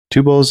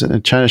Two Bulls in a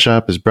China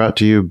Shop is brought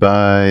to you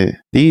by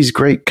these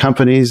great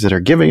companies that are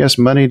giving us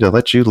money to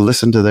let you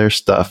listen to their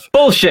stuff.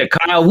 Bullshit,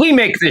 Kyle. We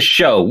make this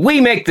show.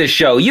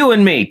 You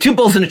and me. Two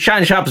Bulls in a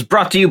China Shop is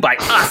brought to you by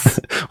us.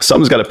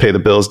 Someone's got to pay the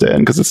bills, Dan,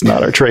 because it's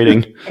not our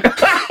trading.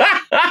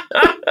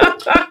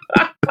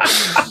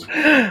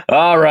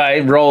 All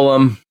right, roll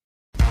them.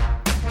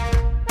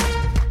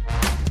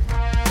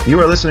 You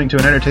are listening to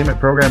an entertainment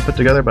program put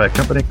together by a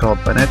company called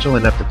Financial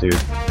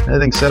Ineptitude.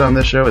 Anything said on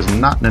this show is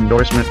not an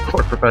endorsement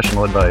or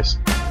professional advice.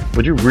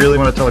 Would you really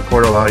want to tell a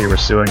court of law you were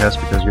suing us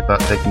because you thought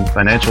taking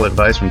financial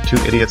advice from two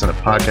idiots on a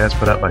podcast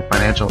put out by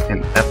Financial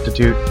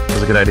Ineptitude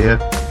was a good idea?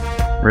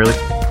 Really?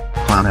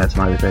 Clown hat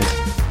smiley face.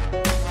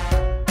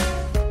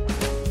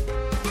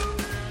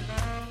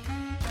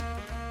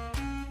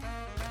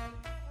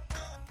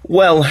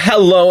 Well,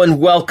 hello and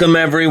welcome,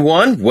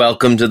 everyone.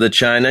 Welcome to the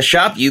China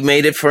Shop. You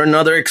made it for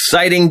another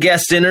exciting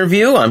guest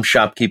interview. I'm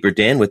Shopkeeper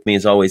Dan. With me,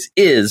 as always,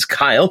 is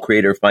Kyle,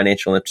 creator of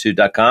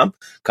FinancialIneptitude.com.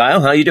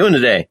 Kyle, how you doing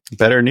today?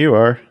 Better than you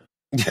are.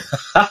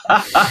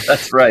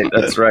 That's right.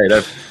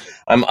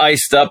 I'm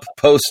iced up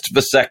post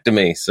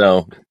vasectomy,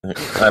 so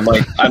I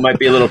might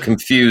be a little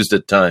confused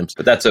at times,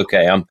 but that's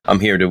okay. I'm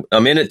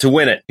in it to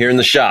win it here in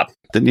the shop.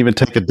 Didn't even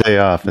take a day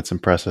off. It's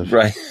impressive.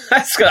 Right.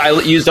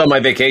 I used all my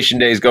vacation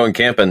days going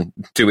camping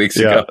 2 weeks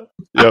ago.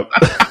 Yep.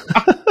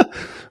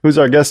 Who's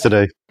our guest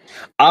today?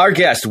 Our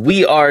guest,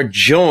 we are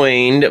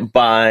joined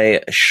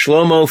by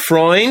Shlomo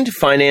Freund,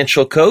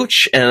 financial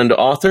coach and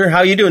author. How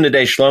are you doing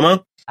today,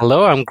 Shlomo?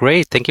 Hello, I'm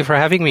great. Thank you for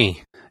having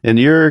me. And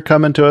you're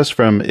coming to us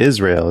from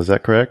Israel, is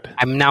that correct?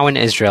 I'm now in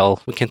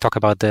Israel. We can talk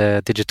about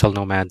the digital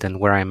nomad and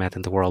where I'm at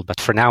in the world,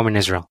 but for now I'm in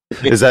Israel.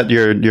 Is that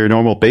your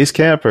normal base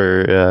camp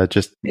or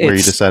just where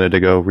you decided to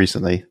go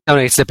recently? No,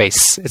 it's the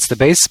base. It's the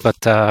base, but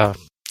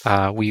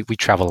we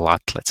travel a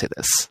lot, let's say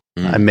this.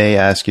 I may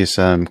ask you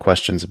some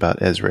questions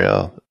about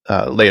Israel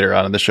later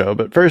on in the show,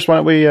 but first, why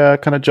don't we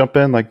kind of jump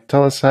in? Like,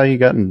 tell us how you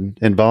got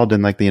involved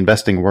in like the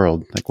investing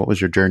world. Like, what was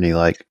your journey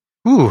like?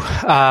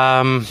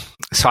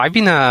 So I've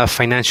been a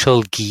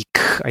financial geek,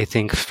 I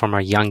think, from a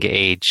young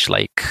age.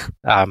 Like,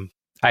 I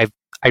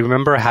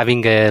remember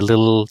having a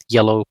little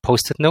yellow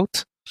Post-it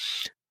note,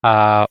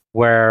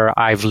 where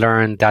I've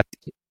learned that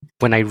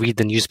when I read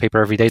the newspaper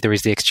every day, there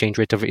is the exchange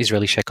rate of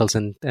Israeli shekels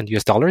and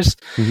US dollars.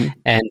 Mm-hmm.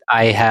 And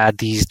I had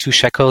these 2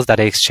 shekels that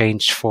I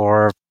exchanged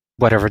for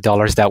whatever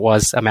dollars that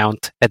was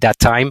amount at that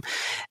time.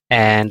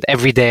 And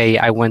every day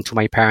I went to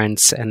my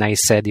parents and I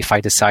said if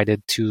I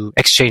decided to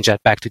exchange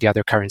that back to the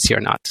other currency or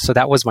not. So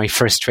that was my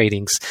first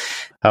tradings.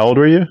 How old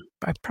were you?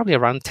 Probably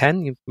around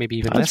 10, maybe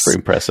even less. That's pretty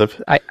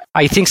impressive.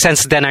 I think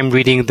since then I'm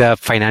reading the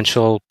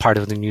financial part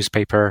of the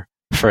newspaper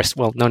first.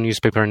 Well, no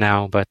newspaper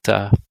now, but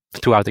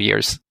throughout the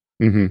years.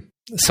 Mm-hmm.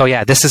 So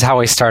yeah, this is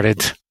how I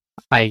started.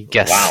 I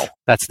guess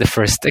That's the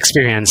first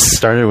experience.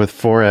 Started with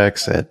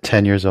Forex at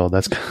 10 years old.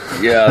 That's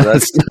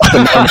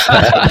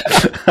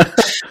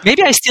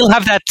Maybe I still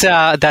have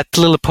that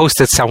little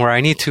Post-it somewhere.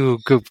 I need to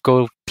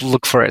go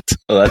look for it.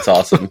 Oh, that's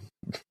awesome.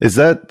 Is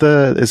that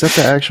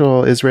the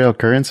actual Israel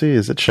currency?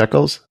 Is it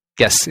shekels?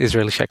 Yes,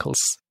 Israeli shekels.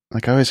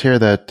 Like I always hear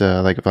that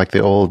like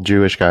the old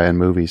Jewish guy in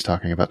movies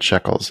talking about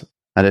shekels.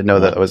 I didn't know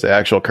that was the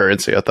actual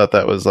currency. I thought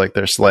that was like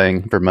their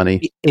slang for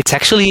money. It's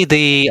actually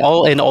the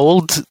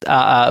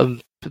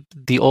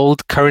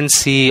old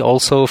currency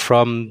also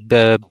from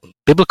the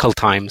biblical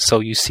times. So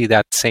you see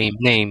that same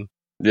name.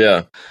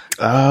 Yeah.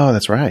 Oh,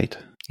 that's right.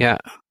 Yeah.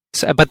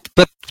 So, but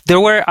there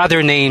were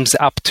other names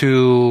up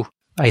to,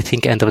 I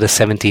think, end of the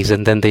 70s.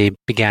 And then they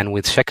began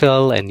with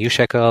shekel and new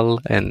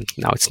shekel. And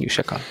now it's new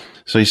shekel.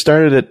 So you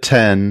started at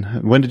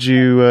 10. When did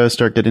you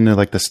start getting into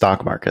like the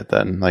stock market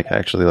then? Like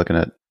actually looking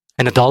at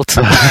an adult?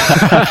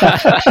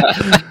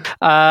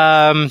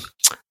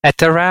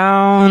 At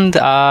around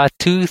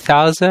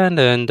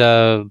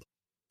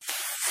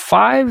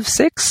 2005,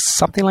 6,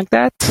 something like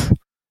that.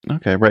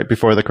 Okay, right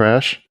before the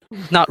crash?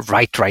 Not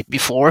right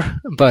before,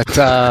 but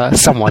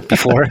somewhat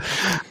before.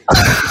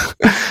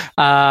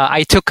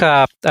 I took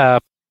a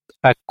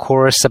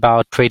course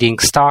about trading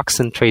stocks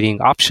and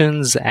trading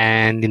options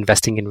and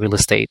investing in real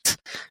estate.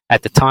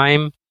 At the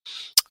time,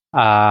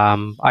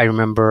 I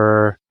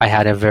remember I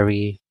had a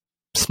very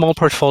small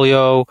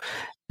portfolio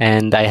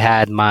and I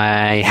had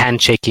my hand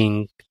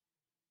shaking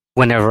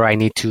whenever I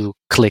need to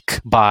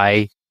click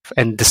buy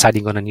and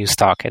deciding on a new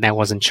stock, and I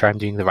wasn't sure I'm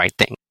doing the right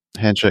thing.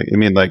 Handshake? You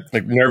mean like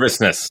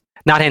nervousness?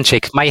 Not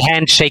handshake. My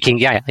hand shaking.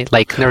 Yeah,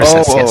 like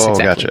nervousness. Yes,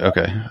 exactly. Gotcha.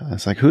 Okay.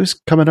 It's like, who's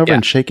coming over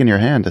and shaking your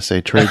hand to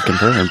say trade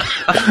confirmed?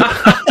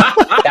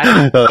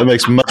 That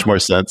makes much more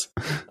sense.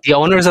 The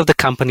owners of the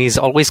companies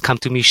always come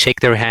to me, shake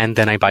their hand,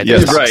 then I buy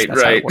their stocks. Right,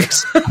 That's right. How it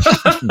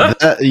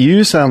works.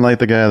 You sound like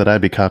the guy that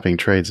I'd be copying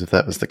trades if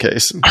that was the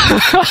case.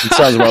 It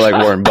sounds more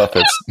like Warren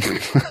Buffett's.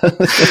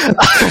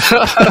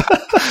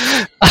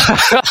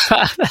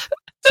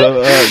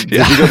 So, did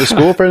you go to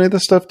school for any of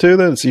this stuff too?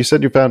 Then you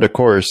said you found a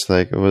course.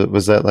 Like,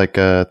 was that like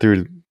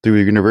through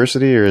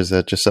university, or is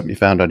that just something you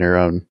found on your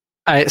own?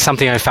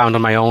 Something I found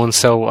on my own.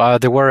 So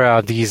there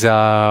were these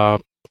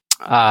cash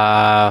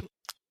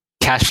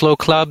flow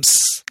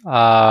clubs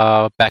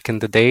back in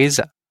the days.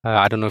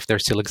 I don't know if they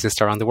still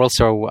exist around the world.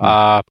 So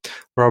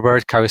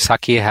Robert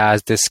Kiyosaki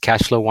has this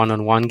cash flow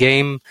one-on-one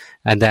game,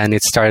 and then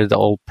it started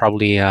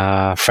probably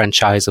a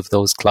franchise of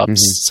those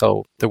clubs.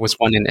 So there was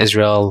one in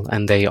Israel,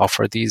 and they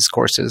offered these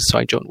courses. So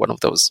I joined one of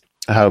those.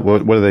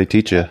 What do they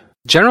teach you?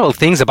 General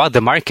things about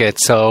the market.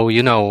 So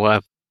you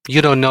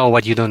don't know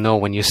what you don't know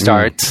when you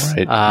start.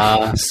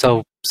 Right.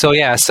 So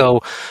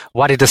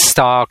what is the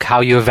stock?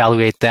 How you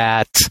evaluate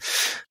that?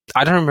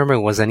 I don't remember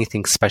it was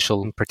anything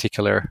special in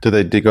particular. Do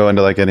they go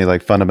into any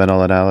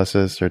fundamental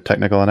analysis or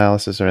technical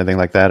analysis or anything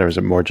like that? Or is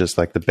it more just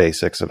like the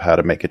basics of how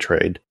to make a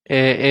trade?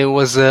 It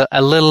was a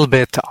little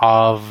bit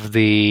of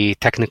the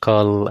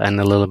technical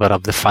and a little bit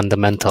of the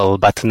fundamental,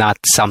 but not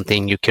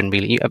something you can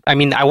really... I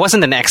mean, I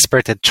wasn't an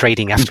expert at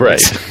trading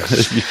afterwards.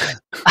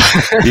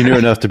 Right. You knew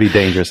enough to be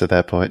dangerous at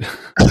that point.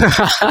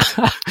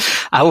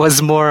 I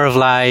was more of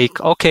like,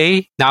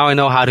 okay, now I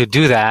know how to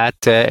do that.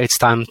 It's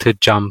time to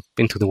jump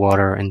into the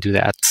water and do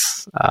that.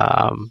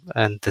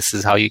 And this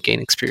is how you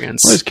gain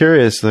experience. I was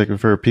curious,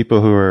 for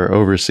people who are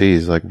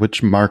overseas,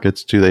 which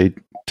markets do they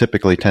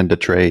typically tend to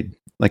trade?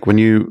 Like when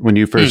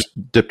you first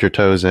dipped your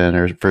toes in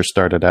or first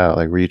started out,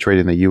 were you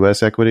trading the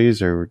U.S.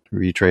 equities or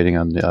were you trading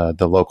on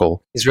the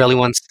local Israeli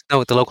ones?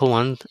 No, the local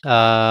one.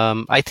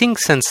 I think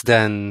since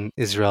then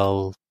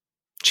Israel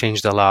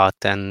changed a lot,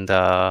 and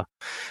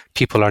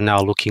people are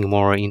now looking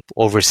more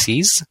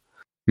overseas.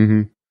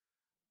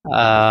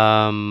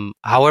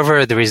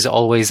 However, there is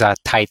always a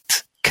tight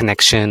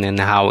connection in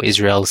how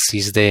Israel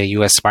sees the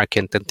U.S.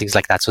 market and things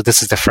like that. So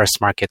this is the first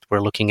market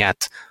we're looking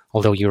at,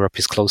 although Europe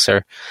is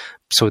closer.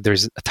 So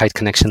there's a tight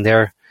connection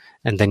there,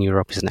 and then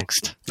Europe is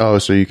next. Oh,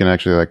 so you can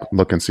actually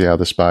look and see how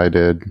the SPY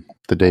did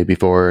the day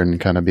before and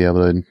kind of be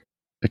able to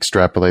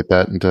extrapolate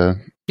that into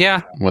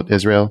what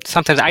Israel?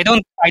 Sometimes I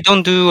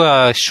don't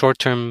do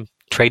short-term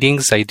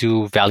tradings. I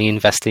do value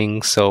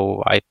investing,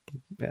 so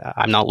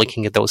I'm not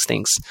looking at those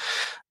things.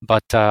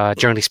 But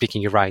generally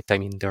speaking, you're right. I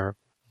mean, there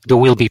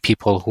will be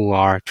people who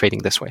are trading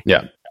this way.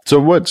 Yeah. So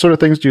what sort of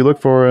things do you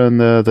look for in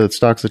the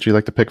stocks that you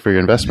like to pick for your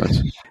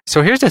investments?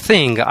 So here's the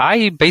thing.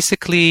 I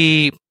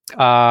basically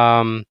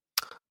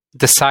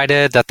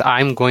decided that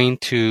I'm going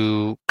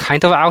to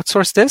kind of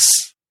outsource this.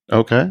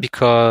 Okay.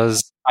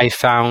 Because I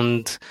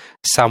found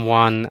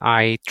someone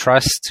I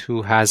trust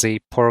who has a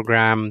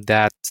program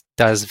that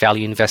does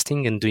value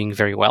investing and doing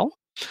very well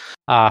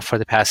for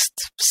the past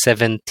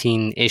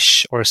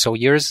 17-ish or so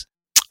years.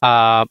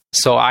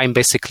 So I'm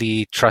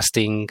basically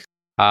trusting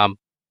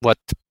what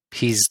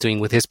he's doing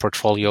with his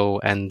portfolio,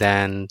 and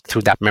then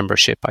through that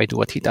membership, I do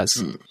what he does.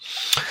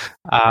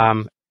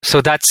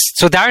 So there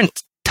aren't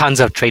tons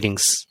of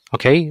tradings.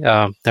 Okay,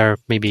 there are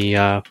maybe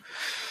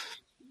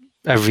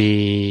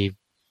every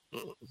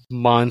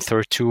month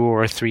or 2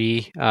 or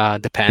 3,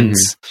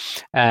 depends.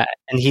 And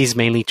he's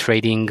mainly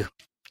trading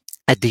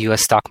at the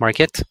U.S. stock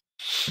market,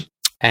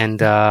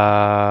 and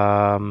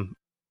a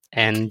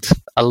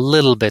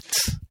little bit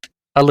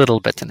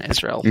in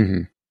Israel.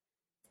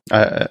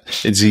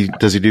 Does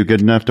he do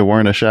good enough to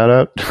warrant a shout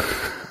out?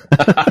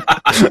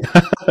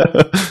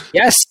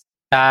 Yes,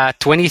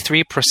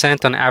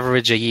 23% on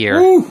average a year.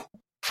 Woo!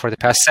 For the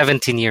past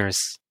 17 years.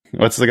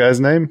 What's the guy's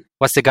name?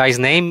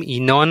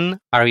 Inon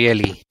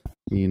Arieli.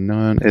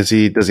 Inon, does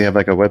he have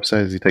a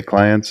website? Does he take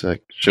clients?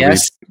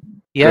 Yes.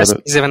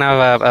 He's even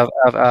have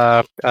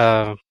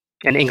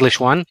an English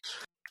one.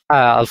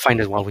 I'll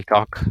find it while we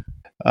talk.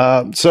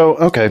 So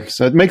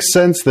it makes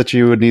sense that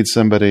you would need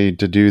somebody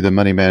to do the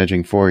money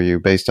managing for you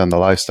based on the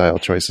lifestyle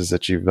choices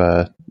that you've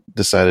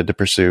decided to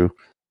pursue.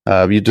 You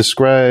were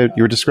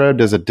described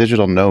as a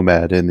digital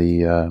nomad in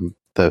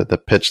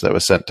the pitch that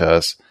was sent to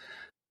us.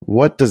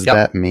 What does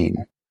that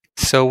mean?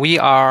 So we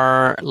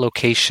are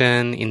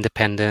location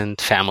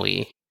independent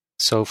family.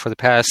 So for the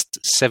past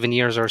 7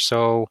 years or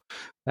so,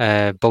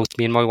 both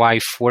me and my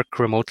wife work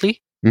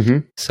remotely.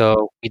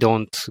 So we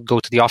don't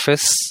go to the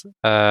office.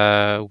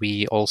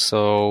 We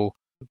also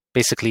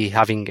basically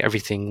having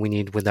everything we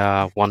need with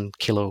a 1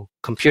 kilo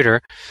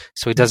computer.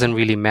 So it doesn't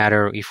really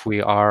matter if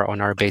we are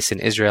on our base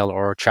in Israel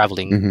or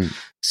traveling.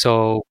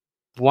 So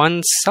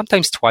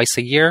sometimes twice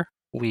a year,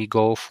 we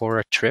go for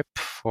a trip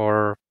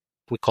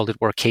we call it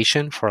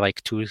workation for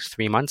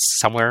 2-3 months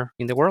somewhere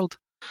in the world.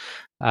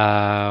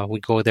 We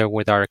go there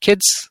with our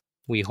kids.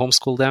 We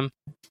homeschool them.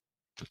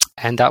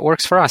 And that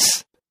works for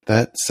us.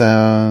 That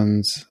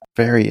sounds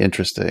very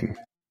interesting.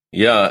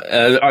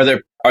 Yeah.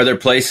 Are there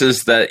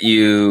places that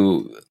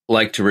you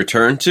like to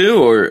return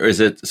to, or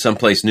is it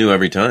someplace new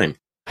every time?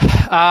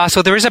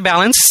 So there is a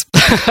balance,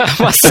 I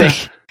must say.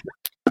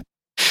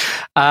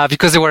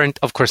 Because there weren't,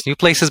 of course, new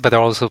places, but there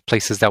are also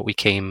places that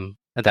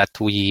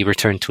we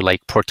returned to, like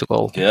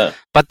Portugal. Yeah.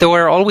 But there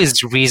were always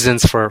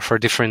reasons for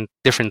different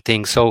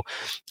things. So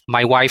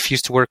my wife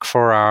used to work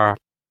for our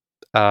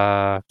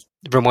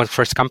remote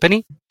first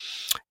company,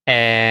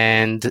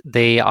 and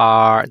they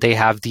had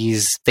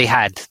these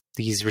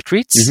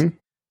retreats.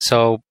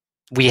 So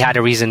we had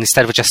a reason,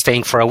 instead of just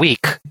staying for a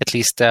week, at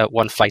least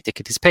one flight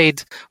ticket is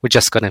paid. We're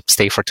just going to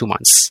stay for 2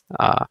 months.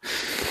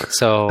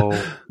 So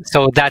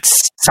that's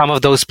some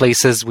of those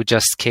places we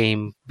just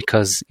came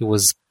because it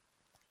was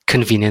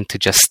convenient to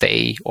just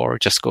stay or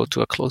just go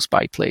to a close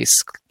by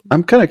place.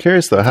 I'm kind of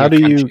curious though. How do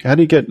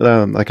you get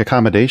like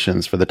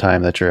accommodations for the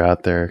time that you're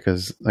out there?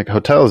 Because like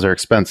hotels are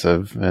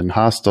expensive and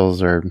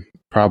hostels are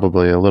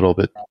probably a little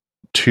bit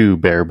too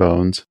bare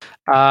bones.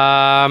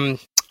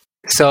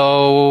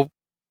 So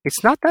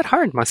it's not that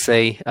hard, must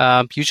say.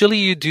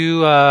 Usually we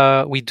do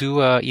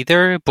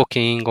either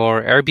Booking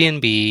or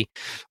Airbnb,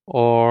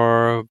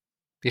 or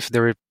if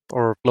there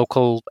or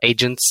local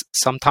agents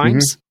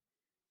sometimes.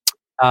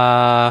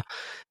 So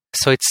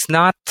it's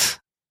not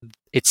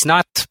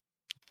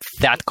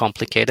that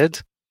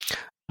complicated.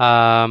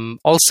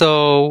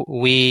 Also,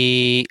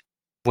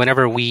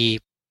 whenever we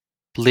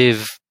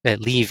leave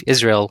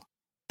Israel,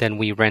 then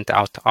we rent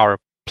out our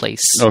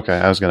place. Okay,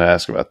 I was going to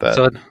ask about that.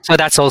 So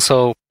that's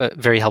also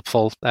very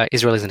helpful.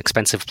 Israel is an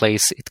expensive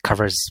place. It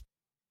covers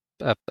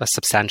a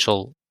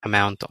substantial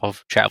amount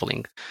of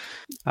traveling.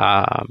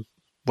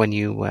 When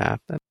you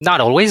not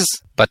always,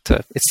 but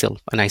it's still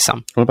a nice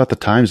sum. What about the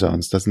time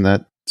zones? Doesn't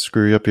that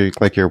screw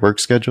up your work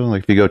schedule?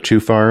 Like if you go too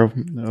far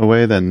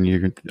away, then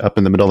you're up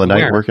in the middle of the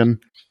night working.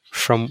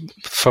 From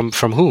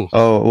who?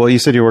 Oh, well, you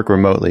said you work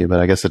remotely, but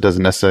I guess it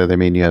doesn't necessarily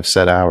mean you have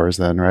set hours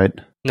then, right?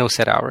 No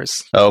set hours.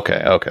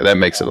 Okay, that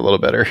makes it a little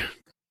better.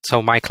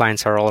 So my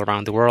clients are all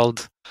around the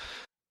world.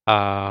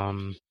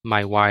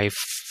 My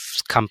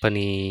wife's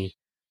company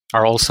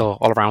are also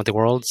all around the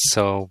world.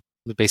 So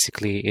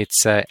basically,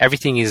 it's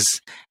everything is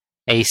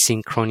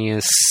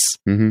asynchronous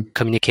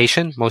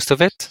communication. Most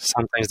of it.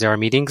 Sometimes there are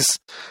meetings,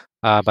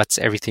 but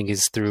everything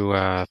is through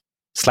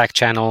Slack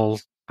channel.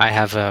 I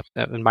have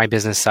in my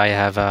business, I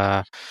have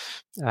a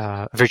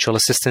virtual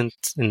assistant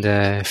in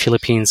the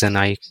Philippines, and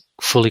I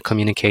fully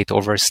communicate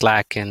over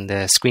Slack and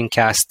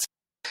Screencast.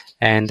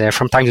 And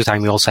from time to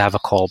time, we also have a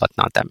call, but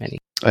not that many.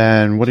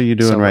 And what are you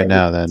doing right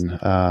now then?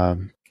 I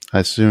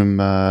assume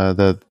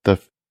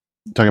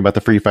talking about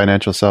the Free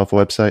Financial Self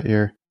website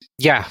here.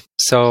 Yeah.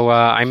 So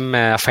I'm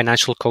a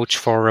financial coach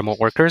for remote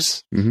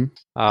workers,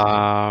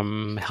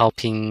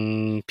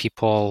 helping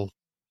people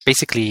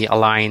basically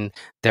align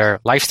their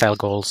lifestyle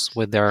goals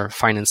with their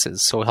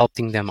finances. So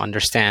helping them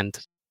understand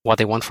what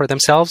they want for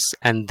themselves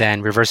and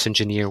then reverse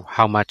engineer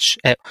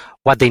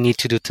what they need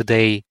to do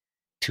today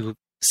to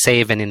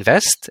save and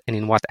invest, and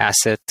in what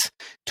asset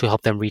to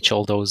help them reach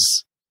all those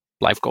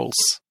life goals,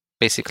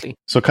 basically.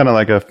 So kind of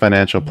like a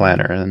financial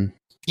planner. And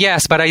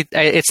yes, but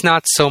it's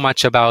not so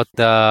much about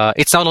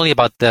it's not only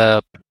about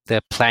the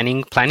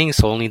planning,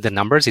 so only the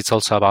numbers. It's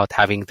also about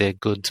having the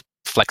good,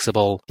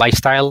 flexible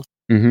lifestyle.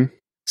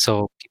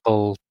 So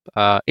people,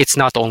 it's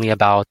not only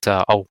about,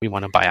 we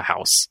want to buy a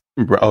house.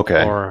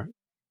 Okay. Or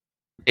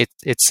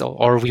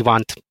or we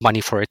want money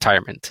for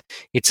retirement.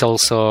 It's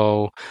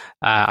also,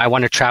 I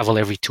want to travel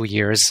every 2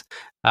 years.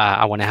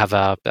 I want to have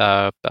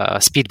a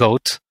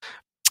speedboat.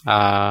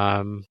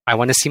 I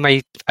want to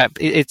see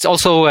it's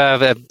also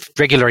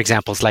regular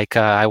examples, like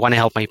I want to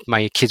help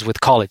my kids with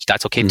college.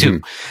 That's okay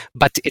too.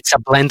 But it's a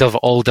blend of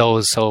all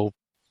those. So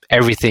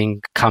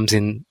everything comes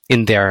in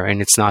there, and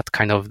it's not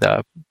kind of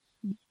the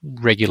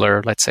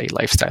regular, let's say,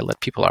 lifestyle that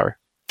people are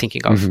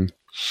thinking of.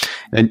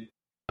 And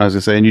I was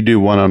going to say, and you do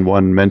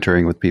one-on-one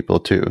mentoring with people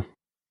too.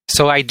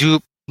 So I do.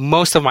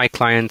 Most of my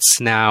clients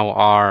now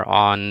are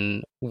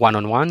on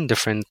one-on-one,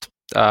 different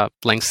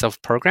lengths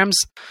of programs,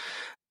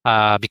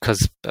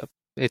 because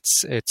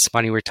it's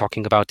money we're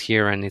talking about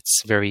here, and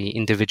it's very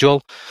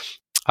individual.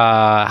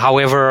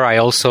 However, I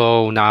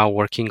also now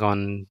working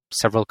on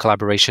several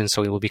collaborations,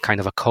 so it will be kind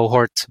of a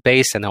cohort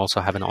base, and I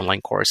also have an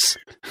online course.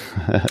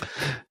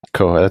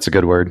 Cohort, that's a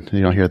good word.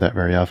 You don't hear that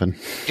very often.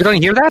 You don't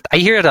hear that? I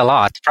hear it a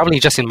lot. Probably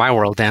just in my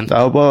world then.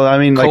 Oh, well, I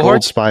mean, cohort? Like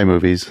old spy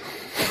movies.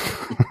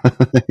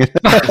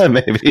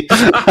 Maybe.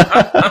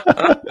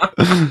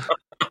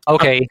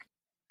 Okay.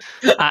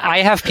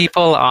 I have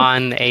people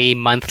on a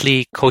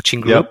monthly coaching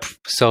group,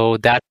 so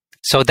that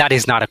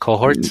is not a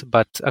cohort,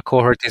 but a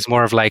cohort is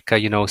more of like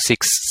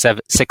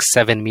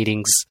 6-7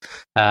 meetings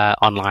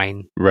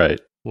online, right?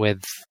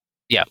 With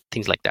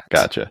things like that.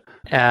 Gotcha.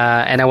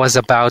 And I was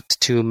about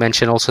to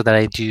mention also that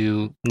I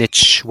do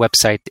niche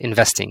website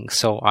investing.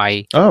 So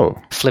I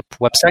flip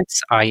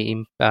websites.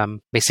 I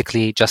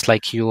basically, just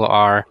like you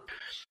are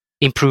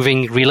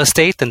improving real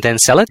estate and then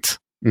sell it.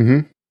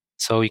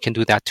 So you can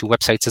do that to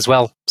websites as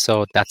well.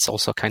 So that's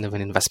also kind of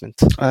an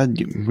investment.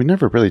 We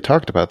never really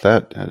talked about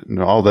that.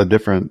 All the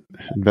different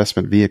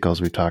investment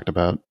vehicles we talked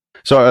about.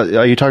 So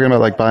are you talking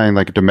about like buying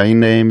like domain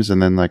names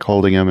and then like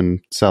holding them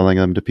and selling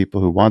them to people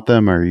who want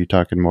them? Or are you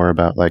talking more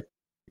about like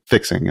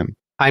fixing them?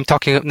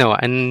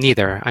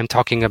 Neither. I'm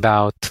talking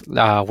about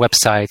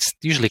websites,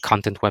 usually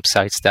content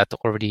websites that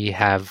already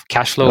have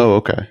cash flow. Oh,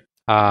 okay.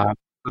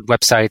 Good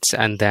websites,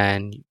 and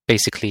then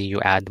basically you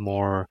add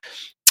more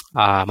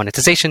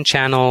monetization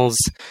channels,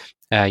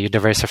 you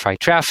diversify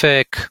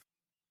traffic,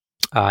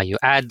 you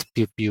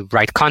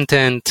write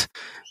content,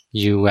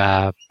 you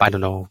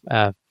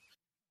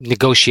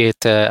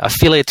negotiate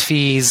affiliate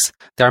fees.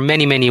 There are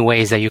many, many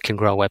ways that you can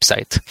grow a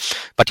website,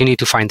 but you need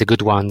to find the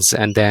good ones.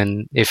 And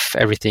then if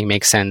everything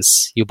makes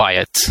sense, you buy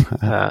it,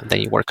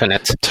 then you work on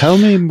it. Tell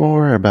me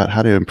more about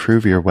how to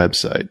improve your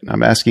website.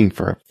 I'm asking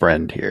for a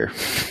friend here.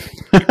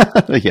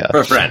 Yeah.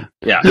 For a friend.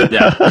 Yeah.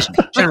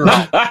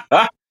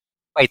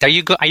 Wait, are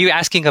you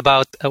asking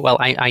about, well,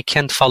 I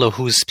can't follow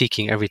who's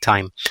speaking every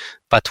time,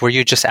 but were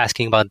you just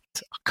asking about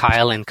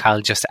Kyle and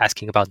Kyle just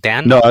asking about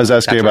Dan? No, I was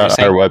asking about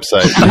our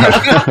website.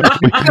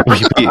 we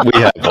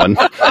have one.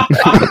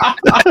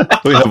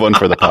 We have one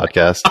for the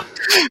podcast.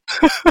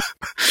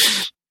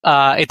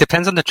 It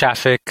depends on the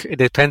traffic. It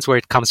depends where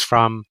it comes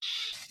from.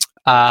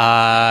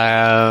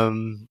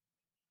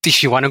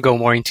 If you want to go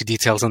more into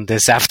details on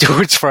this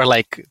afterwards,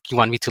 you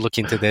want me to look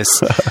into this,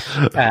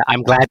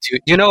 I'm glad to.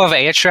 You know of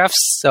Ahrefs,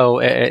 so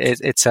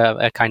it's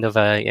a kind of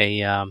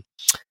a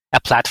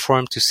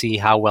platform to see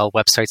how well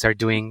websites are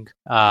doing.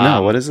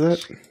 No, what is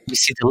that? You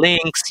see the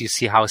links, you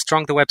see how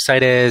strong the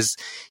website is,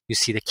 you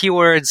see the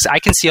keywords. I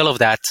can see all of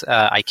that.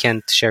 I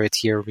can't share it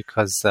here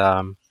because,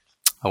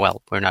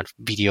 we're not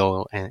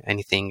video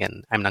anything,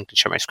 and I'm not going to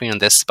share my screen on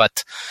this,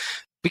 but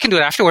we can do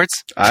it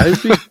afterwards.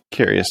 I'd be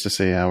curious to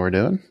see how we're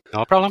doing.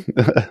 No problem.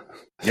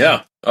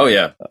 Yeah. Oh,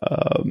 yeah.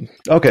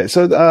 Okay,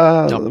 so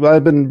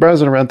I've been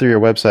browsing around through your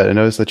website. I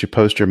noticed that you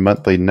post your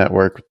monthly net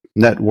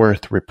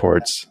worth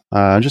reports.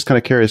 I'm just kind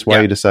of curious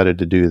why you decided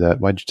to do that.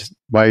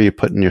 Why are you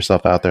putting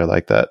yourself out there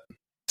like that?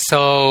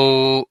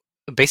 So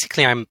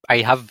basically,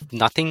 I have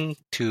nothing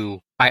to.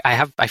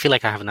 I feel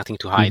like I have nothing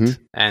to hide,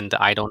 and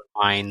I don't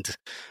mind.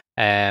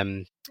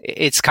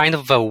 It's kind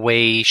of a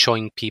way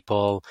showing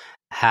people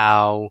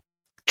how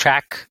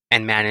track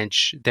and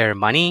manage their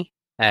money,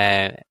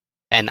 and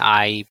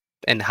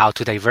how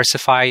to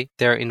diversify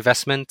their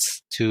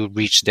investments to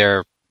reach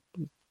their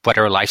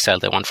whatever lifestyle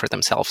they want for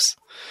themselves.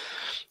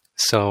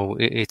 So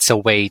it's a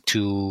way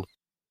to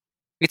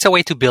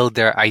build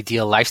their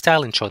ideal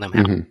lifestyle and show them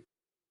how. Mm-hmm.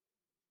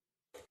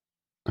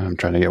 I'm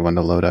trying to get one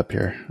to load up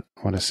here.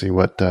 I want to see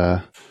what.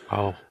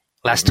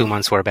 Last 2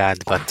 months were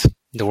bad, but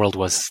the world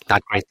was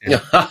not great then.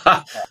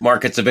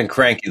 Markets have been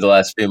cranky the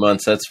last few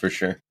months, that's for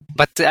sure.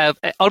 But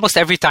almost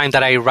every time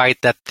that I write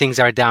that things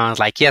are down,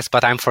 yes,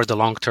 but I'm for the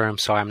long term,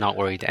 so I'm not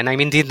worried. And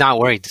I'm indeed not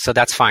worried, so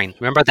that's fine.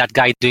 Remember that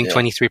guy doing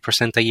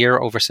 23% a year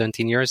over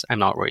 17 years? I'm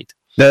not worried.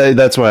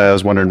 That's why I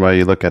was wondering why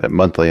you look at it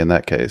monthly in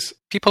that case.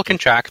 People can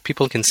track,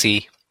 people can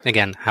see.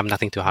 Again, I have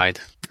nothing to hide.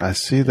 I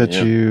see that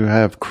you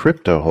have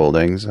crypto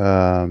holdings.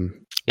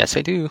 Yes,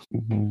 I do.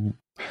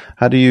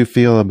 How do you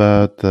feel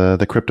about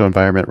the crypto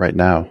environment right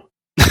now?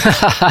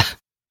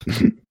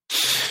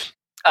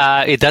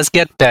 It does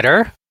get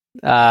better.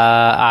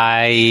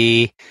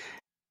 I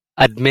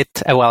admit,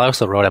 I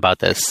also wrote about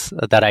this,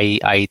 that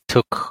I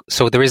took,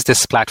 so there is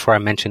this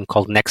platform I mentioned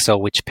called Nexo,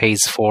 which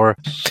pays for,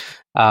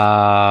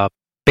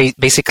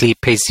 basically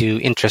pays you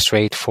interest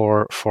rate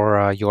for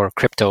your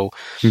crypto.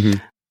 Mm-hmm.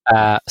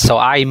 So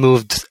I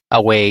moved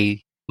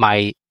away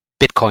my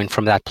Bitcoin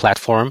from that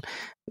platform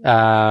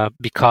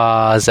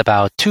because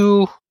about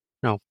 3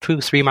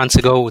 months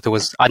ago, there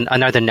was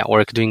another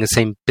network doing the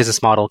same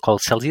business model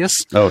called Celsius.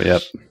 Oh,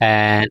 yep.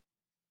 And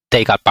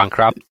they got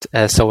bankrupt.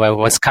 So I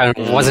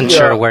wasn't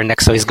sure where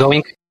Nexo is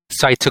going.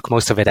 So I took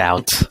most of it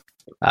out.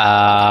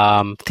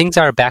 Things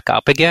are back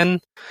up again.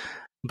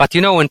 But,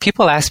 when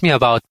people ask me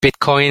about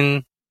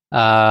Bitcoin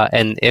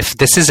and if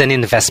this is an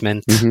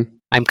investment,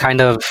 I'm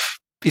kind of,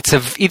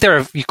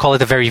 either you call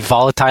it a very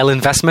volatile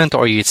investment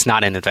or it's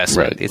not an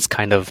investment. Right. It's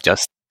kind of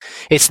just,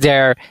 it's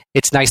there.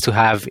 It's nice to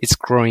have. It's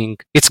growing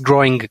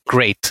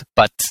great.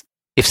 But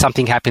if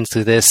something happens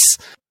to this,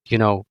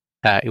 it will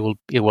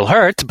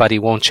hurt, but it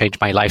won't change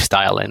my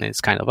lifestyle. And it's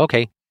kind of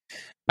okay.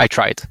 I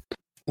tried.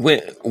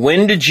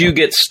 When did you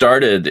get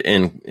started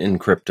in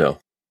crypto?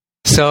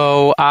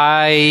 So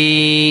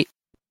I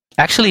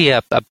actually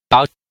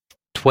about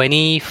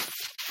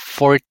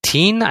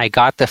 2014, I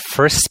got the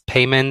first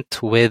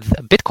payment with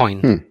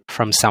Bitcoin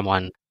from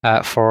someone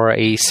for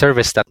a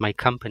service that my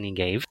company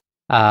gave.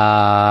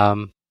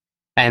 And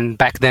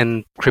back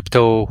then,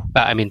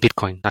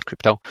 Bitcoin, not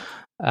crypto,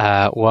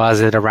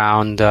 was at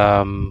around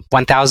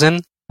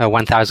 1,000,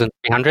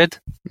 1,300.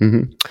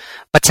 Mm-hmm.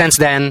 But since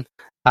then,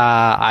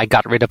 I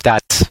got rid of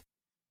that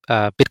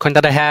Bitcoin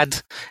that I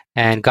had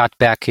and got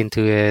back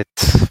into it,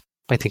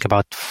 I think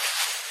about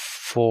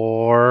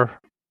 5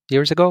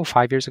 years ago.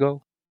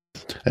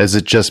 Is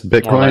it just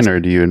Bitcoin or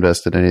do you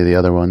invest in any of the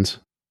other ones?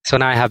 So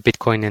now I have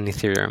Bitcoin and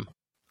Ethereum,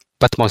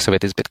 but most of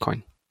it is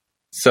Bitcoin.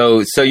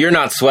 So you're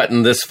not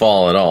sweating this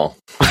fall at all.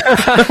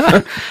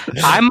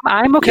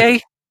 I'm okay.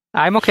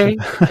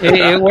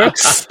 It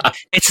works.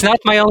 It's not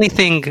my only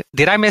thing.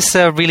 Did I miss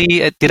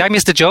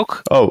the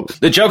joke? Oh,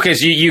 the joke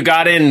is you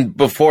got in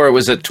before it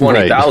was at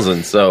 20,000.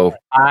 Right. So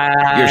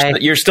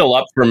you're still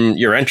up from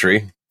your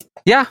entry.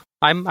 Yeah,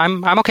 I'm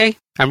okay.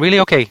 I'm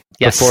really okay.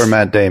 Yes. Before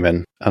Matt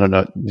Damon. I don't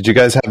know. Did you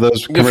guys have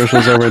those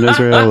commercials over in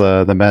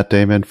Israel? The Matt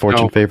Damon,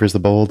 Fortune favors the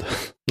bold?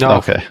 No.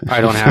 Okay.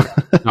 I don't have.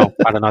 No,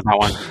 I don't know that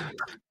one.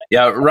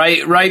 Yeah,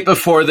 right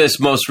before this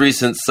most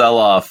recent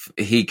sell-off,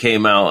 he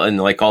came out in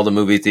like all the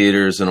movie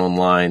theaters and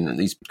online, and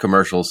these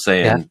commercials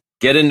saying,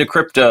 "Get into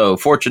crypto.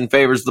 Fortune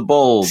favors the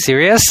bold."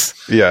 Serious?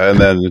 Yeah, and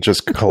then it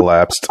just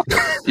collapsed.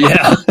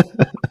 Yeah.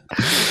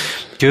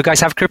 Do you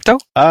guys have crypto?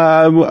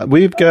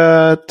 We've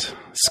got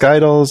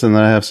Skydles, and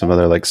then I have some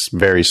other like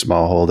very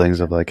small holdings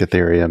of like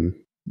Ethereum.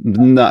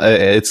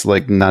 It's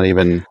not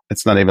even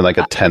like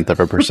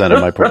 0.1%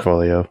 of my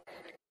portfolio.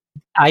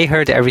 I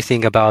heard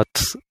everything about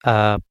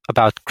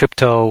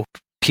crypto.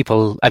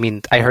 People,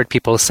 I heard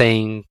people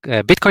saying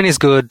Bitcoin is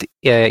good,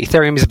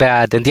 Ethereum is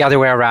bad, and the other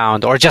way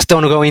around, or just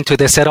don't go into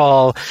this at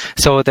all.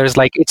 So there's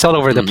it's all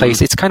over the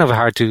place. It's kind of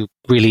hard to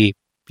really,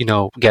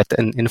 get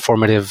an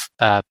informative,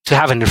 to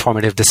have an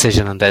informative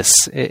decision on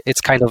this.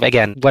 It's kind of,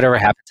 again, whatever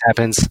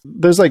happens.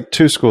 There's like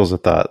two schools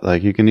of thought.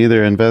 Like you can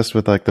either invest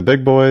with like the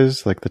big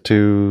boys, like the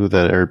two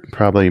that are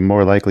probably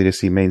more likely to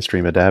see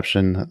mainstream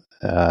adoption,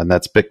 and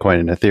that's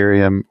Bitcoin and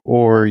Ethereum,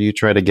 or you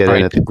try to get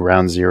in at the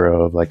ground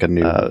zero of like a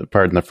new,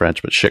 pardon the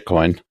French, but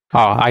shitcoin.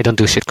 Oh, I don't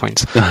do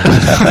shitcoins.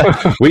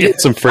 We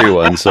get some free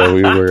ones. So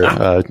we were,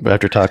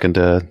 after talking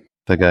to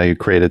the guy who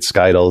created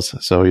Skydles,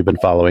 so we've been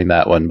following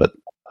that one, but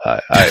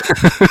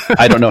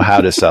I don't know how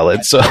to sell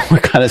it, so we're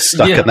kind of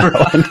stuck in that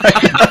one.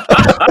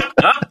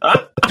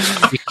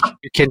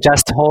 You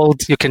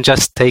can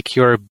just take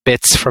your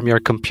bits from your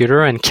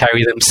computer and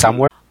carry them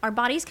somewhere. Our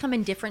bodies come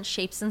in different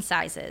shapes and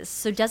sizes,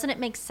 so doesn't it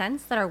make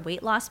sense that our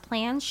weight loss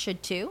plans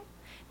should too?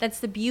 That's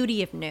the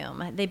beauty of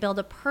Noom. They build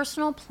a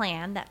personal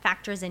plan that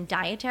factors in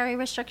dietary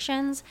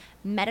restrictions,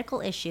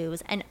 medical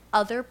issues, and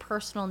other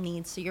personal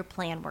needs so your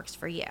plan works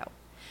for you.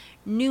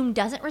 Noom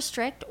doesn't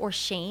restrict or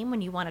shame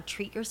when you want to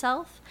treat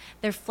yourself.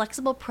 Their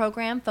flexible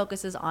program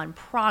focuses on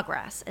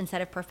progress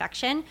instead of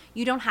perfection.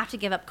 You don't have to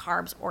give up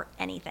carbs or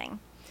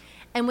anything.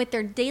 And with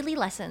their daily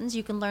lessons,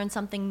 you can learn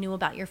something new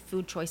about your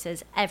food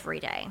choices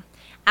every day.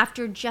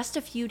 After just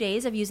a few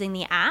days of using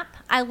the app,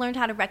 I learned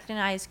how to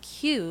recognize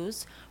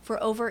cues for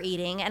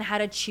overeating and how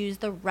to choose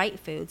the right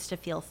foods to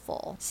feel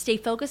full. Stay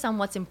focused on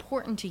what's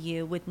important to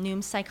you with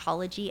Noom's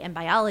psychology and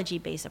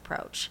biology-based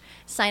approach.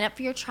 Sign up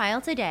for your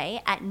trial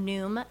today at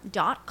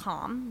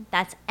Noom.com.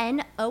 That's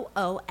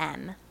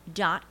Noom.com.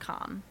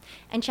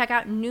 And check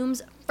out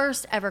Noom's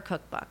first ever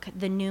cookbook,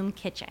 The Noom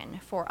Kitchen,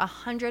 for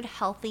 100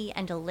 healthy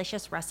and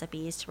delicious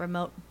recipes to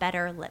promote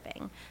better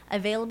living.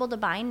 Available to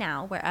buy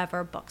now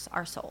wherever books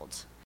are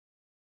sold.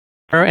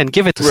 And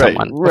give it to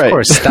someone. Right. Of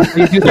course. That's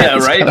how you do that.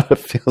 Yeah, right? That's what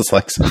it feels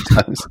like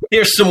sometimes.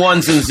 Here's some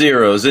ones and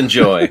zeros.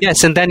 Enjoy.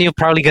 Yes, and then you're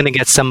probably going to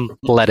get some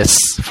lettuce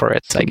for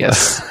it, I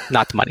guess.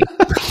 Not money.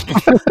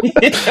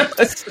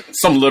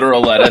 Some literal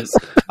lettuce.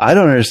 I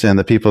don't understand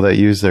the people that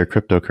use their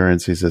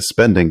cryptocurrencies as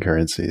spending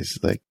currencies.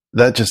 Like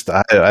that just,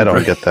 I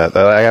don't get that.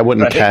 I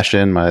wouldn't cash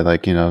in my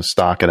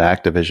stock at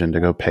Activision to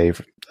go pay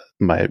for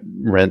my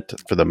rent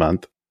for the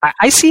month.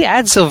 I see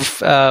ads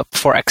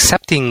for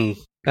accepting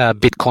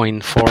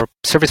Bitcoin for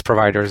service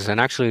providers,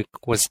 and actually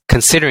was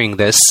considering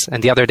this.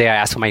 And the other day I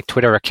asked on my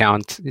Twitter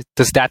account,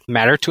 does that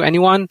matter to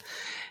anyone?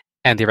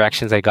 And the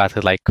reactions I got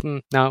are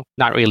no,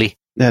 not really.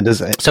 Yeah,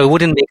 so it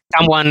wouldn't make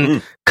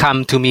someone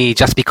come to me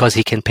just because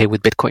he can pay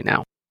with Bitcoin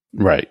now.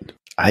 Right.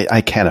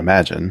 I can't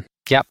imagine.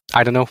 Yeah,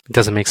 I don't know. It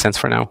doesn't make sense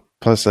for now.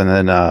 Plus, and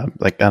then I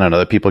don't know,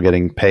 the people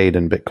getting paid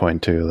in Bitcoin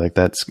too.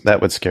 That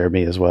would scare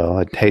me as well.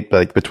 I'd hate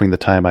between the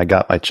time I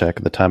got my check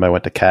and the time I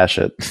went to cash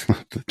it,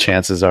 the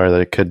chances are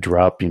that it could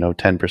drop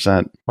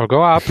 10% or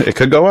go up. It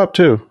could go up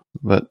too,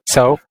 but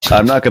so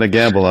I'm not going to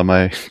gamble on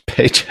my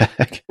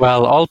paycheck.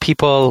 Well, not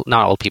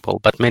all people,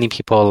 but many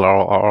people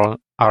are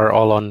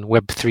all on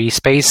Web3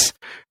 space.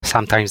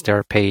 Sometimes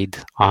they're paid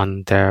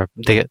on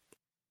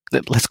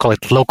let's call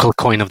it local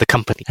coin of the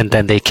company, and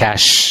then they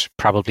cash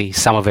probably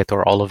some of it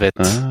or all of it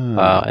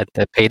at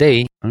the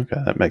payday. Okay,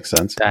 that makes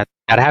sense. That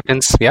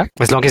happens, yeah,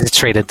 as long as it's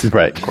traded,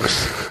 right? Of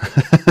course.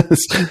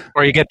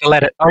 Or you get the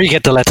lettuce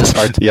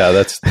part. Yeah,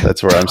 that's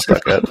where I'm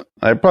stuck at.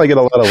 I probably get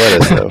a lot of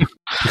lettuce though.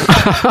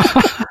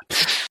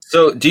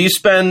 So, do you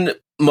spend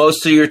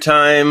most of your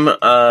time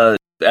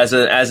as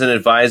an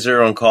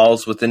advisor on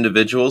calls with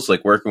individuals,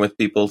 like working with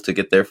people to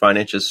get their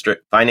finances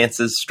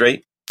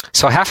straight?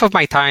 So half of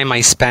my time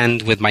I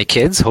spend with my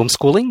kids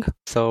homeschooling.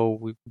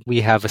 So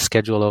we have a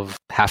schedule of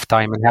half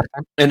time and half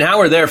time. And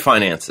how are their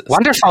finances?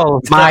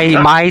 Wonderful.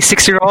 My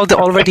 6-year-old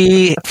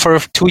already for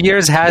 2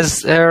 years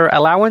has her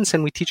allowance,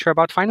 and we teach her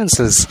about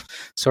finances.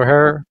 So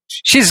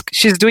she's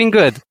doing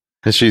good.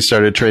 Has she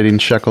started trading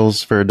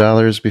shekels for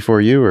dollars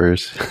before you, or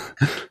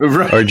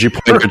did you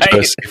point her to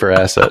a safer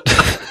asset?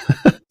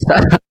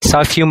 So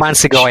a few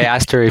months ago, I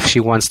asked her if she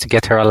wants to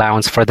get her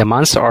allowance for the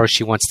month or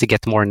she wants to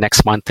get more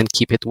next month and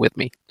keep it with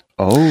me.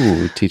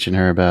 Oh, teaching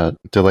her about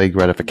delayed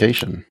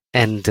gratification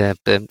and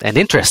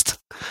interest.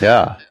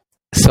 Yeah.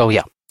 So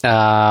yeah,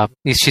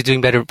 is she doing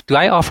better? Do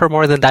I offer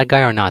more than that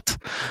guy or not?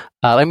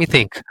 Let me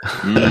think.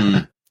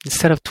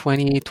 Instead of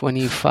 20,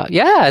 25,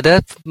 yeah,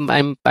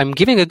 I'm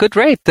giving a good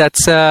rate.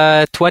 That's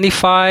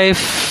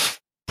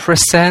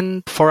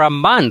 25% for a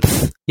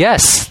month.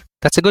 Yes.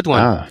 That's a good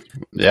one.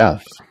 Yeah,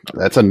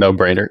 that's a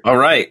no-brainer. All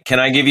right. Can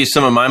I give you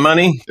some of my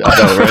money?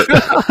 Right?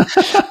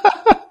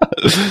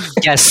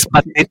 Yes,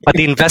 but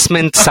the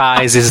investment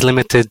size is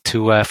limited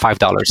to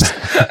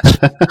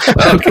 $5.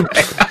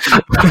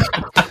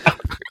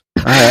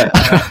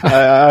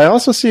 I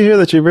also see here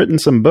that you've written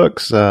some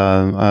books. You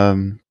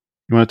want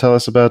to tell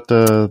us about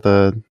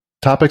the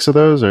topics of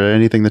those, or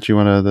anything that you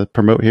want to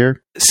promote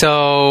here?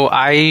 So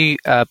I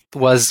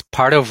was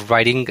part of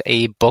writing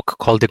a book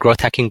called The Growth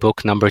Hacking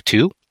Book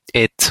 #2.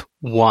 It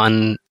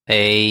won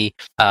a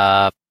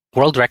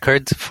world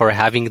record for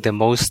having the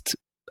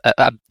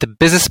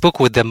business book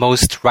with the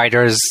most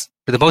writers,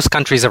 the most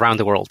countries around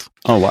the world.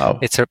 Oh, wow.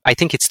 I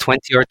think it's 20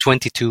 or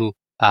 22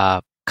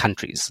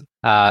 countries.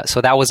 So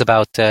that was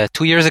about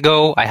 2 years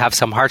ago. I have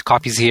some hard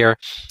copies here.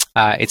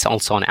 It's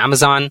also on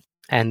Amazon,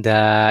 and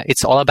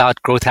it's all about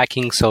growth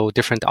hacking. So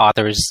different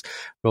authors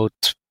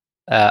wrote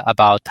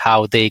about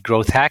how they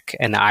growth hack,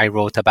 and I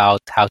wrote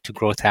about how to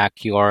growth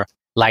hack your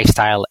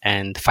lifestyle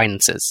and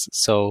finances.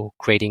 So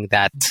creating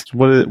that.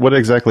 What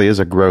exactly is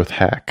a growth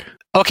hack?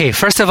 Okay,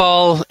 first of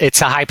all,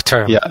 it's a hype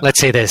term. Yeah.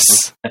 Let's say this.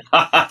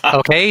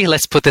 Okay,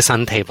 let's put this on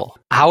the table.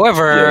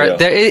 However,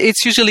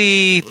 it's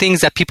usually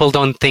things that people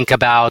don't think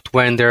about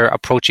when they're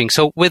approaching.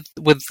 So with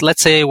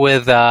let's say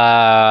with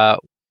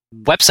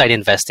website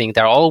investing,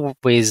 there are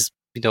ways,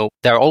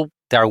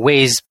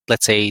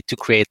 let's say, to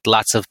create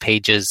lots of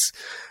pages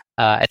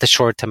at a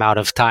short amount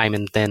of time,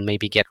 and then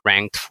maybe get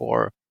ranked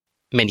for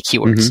many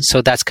keywords. Mm-hmm.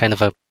 So that's kind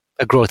of a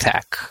growth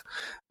hack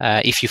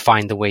if you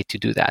find a way to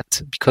do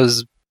that.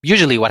 Because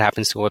usually what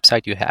happens to a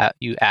website,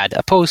 you add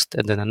a post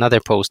and then another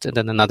post and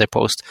then another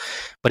post.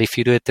 But if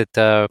you do it at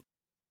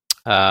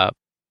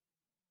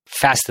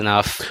fast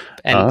enough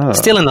and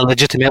still in a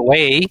legitimate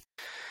way,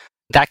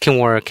 that can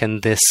work,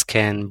 and this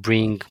can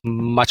bring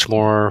much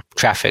more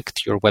traffic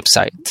to your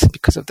website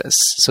because of this.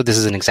 So this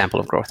is an example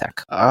of growth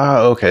hack.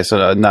 Okay.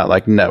 So not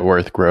like net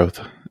worth growth,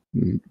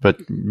 but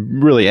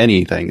really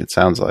anything, it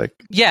sounds like.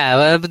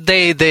 Yeah,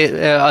 they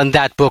on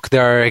that book,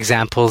 there are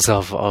examples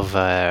of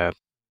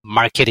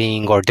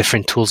marketing or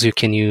different tools you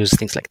can use,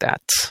 things like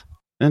that.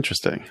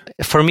 Interesting.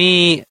 For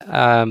me,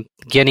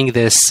 getting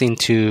this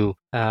into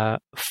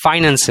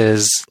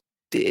finances,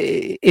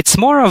 it's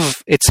more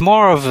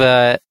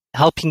of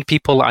helping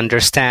people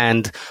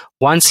understand,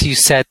 once you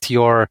set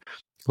your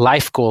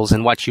life goals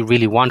and what you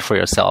really want for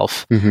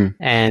yourself, mm-hmm.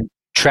 and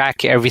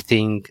track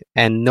everything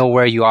and know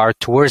where you are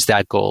towards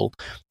that goal,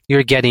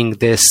 you're getting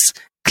this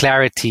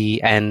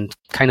clarity and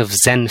kind of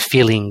Zen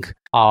feeling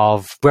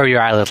of where you're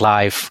at in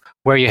life,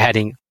 where you're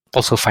heading,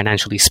 also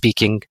financially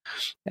speaking.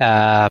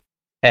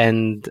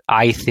 And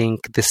I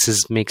think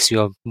this makes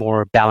you a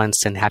more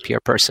balanced and happier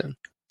person.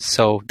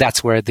 So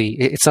that's where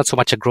it's not so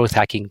much a growth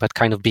hacking, but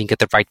kind of being at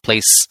the right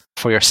place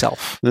for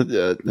yourself.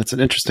 That's an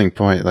interesting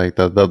point, like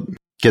the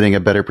getting a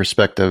better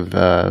perspective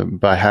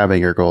by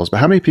having your goals. But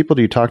how many people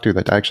do you talk to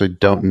that actually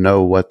don't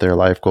know what their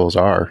life goals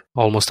are?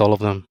 Almost all of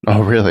them.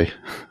 Oh, really?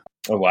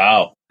 Oh,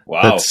 wow.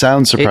 That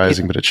sounds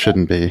surprising, but it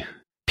shouldn't be.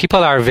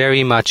 People are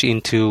very much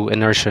into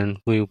inertia.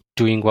 We're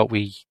doing what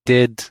we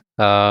did.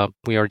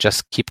 We are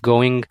just keep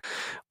going.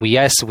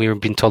 We've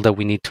been told that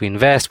we need to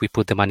invest. We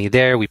put the money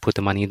there. We put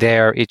the money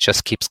there. It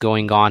just keeps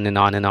going on and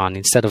on and on.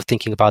 Instead of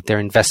thinking about their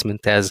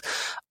investment as,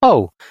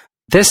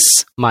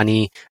 this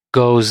money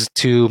goes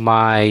to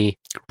my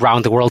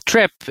round the world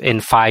trip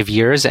in 5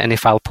 years. And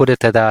if I'll put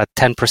it at a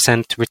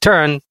 10%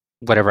 return,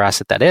 whatever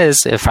asset that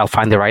is, if I'll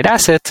find the right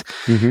asset,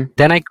 mm-hmm.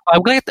 then I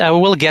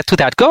will get to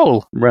that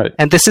goal. Right.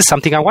 And this is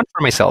something I want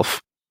for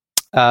myself.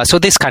 So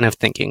this kind of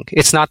thinking,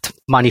 it's not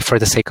money for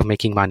the sake of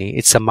making money.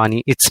 It's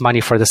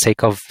money for the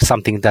sake of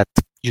something that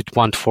you'd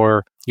want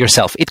for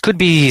yourself. It could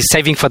be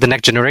saving for the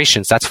next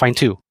generations. That's fine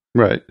too.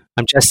 Right.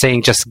 I'm just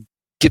saying, just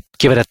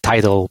give it a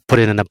title, put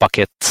it in a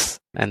bucket,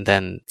 and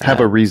then have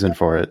a reason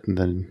for it. And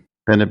then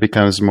it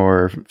becomes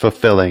more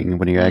fulfilling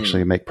when you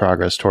actually make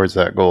progress towards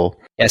that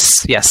goal.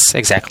 Yes,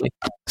 exactly.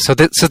 So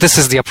this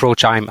is the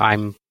approach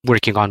I'm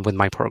working on with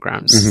my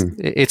programs.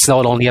 Mm-hmm. It's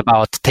not only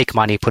about take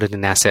money, put it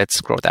in assets,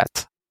 grow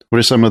that. What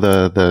are some of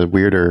the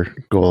weirder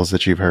goals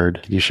that you've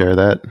heard? Can you share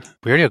that?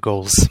 Weirder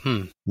goals?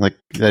 Like,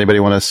 anybody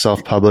want to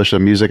self-publish a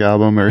music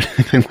album or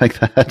anything like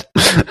that?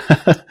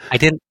 I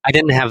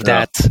didn't have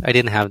that. I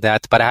didn't have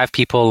that. But I have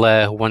people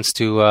who wants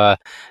to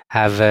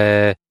have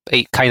a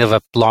kind of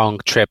a long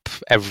trip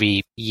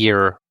every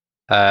year,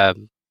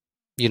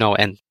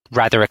 and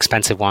rather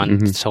expensive one.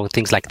 Mm-hmm. So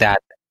things like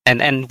that.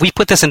 And we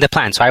put this in the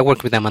plan. So I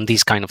worked with them on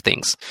these kind of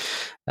things.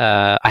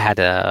 I had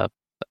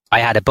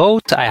a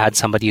boat. I had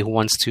somebody who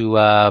wants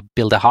to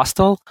build a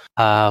hostel.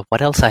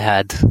 What else I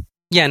had?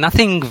 Yeah,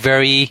 nothing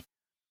very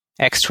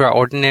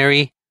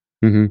extraordinary,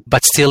 mm-hmm.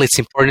 but still it's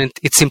important.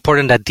 It's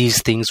important that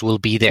these things will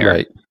be there.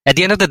 Right. At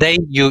the end of the day,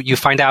 you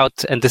find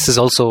out, and this is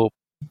also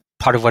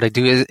part of what I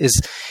do, is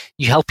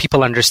you help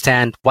people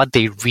understand what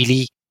they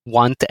really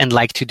want and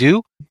like to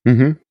do.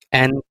 Mm-hmm.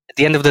 And at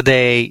the end of the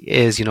day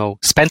is,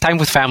 spend time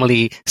with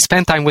family,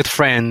 spend time with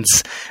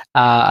friends,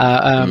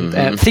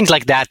 things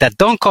like that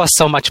don't cost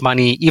so much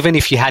money, even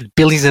if you had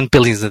billions and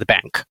billions in the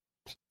bank.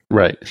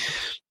 Right.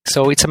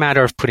 So it's a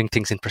matter of putting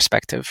things in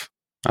perspective.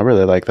 I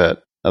really like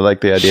that. I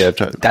like the idea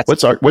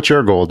of what's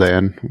your goal,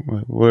 Dan?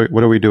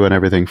 What are we doing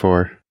everything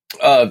for?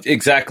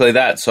 Exactly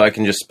that. So I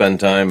can just spend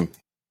time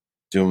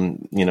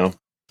doing,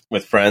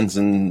 with friends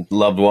and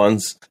loved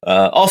ones.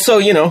 Also,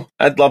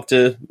 I'd love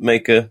to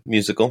make a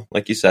musical,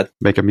 like you said.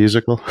 Make a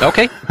musical?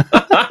 Okay.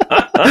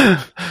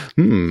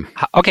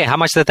 Okay, how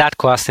much did that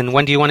cost, and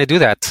when do you want to do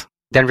that?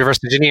 Then reverse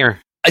engineer.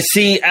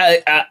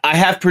 I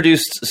have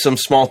produced some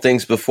small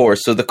things before,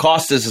 so the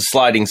cost is a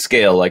sliding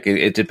scale. Like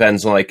it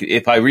depends on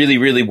if I really,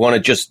 really want to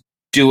just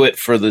do it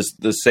for the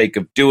sake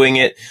of doing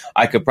it,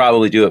 I could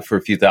probably do it for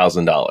a few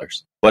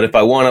 $1,000s. But if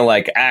I want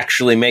to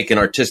actually make an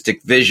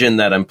artistic vision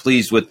that I'm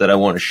pleased with, that I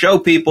want to show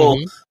people,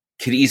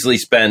 could easily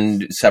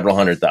spend several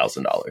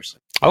 $100,000.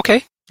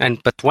 Okay.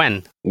 But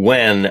when?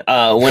 When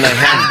I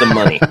have the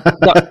money.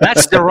 No,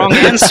 that's the wrong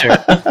answer.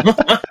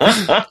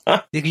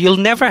 You'll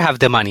never have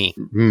the money.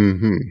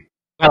 Mm-hmm.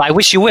 Well, I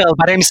wish you will,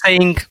 but I'm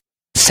saying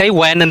say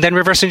when and then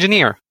reverse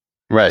engineer.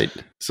 Right.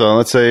 So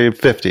let's say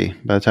 50.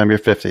 By the time you're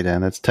 50,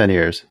 Dan, that's 10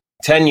 years.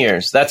 10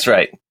 years. That's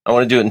right. I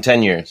want to do it in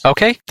 10 years.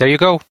 Okay, there you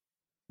go.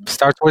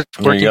 Start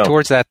working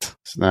towards that.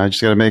 So now I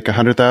just got to make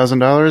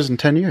 $100,000 in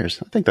 10 years.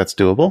 I think that's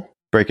doable.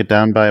 Break it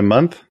down by a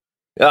month.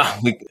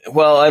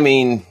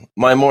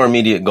 My more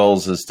immediate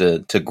goals is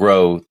to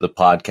grow the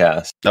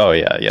podcast. Oh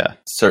yeah.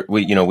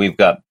 We've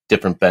got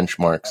different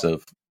benchmarks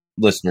of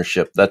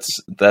listenership.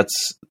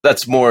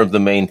 That's more of the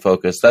main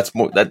focus. That's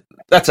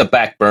a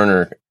back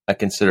burner. I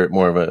consider it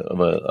more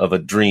of a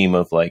dream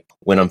of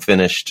when I'm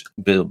finished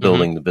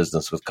building the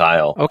business with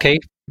Kyle. Okay.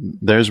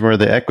 There's where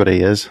the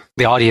equity is.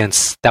 The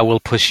audience that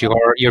will push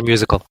your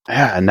musical.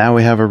 Yeah, and now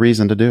we have a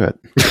reason to do it.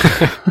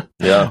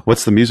 Yeah.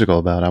 What's the musical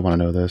about? I want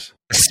to know this.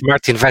 A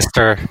smart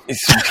investor.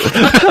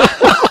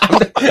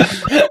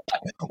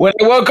 When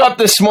I woke up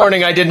this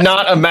morning, I did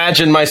not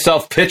imagine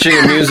myself pitching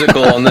a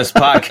musical on this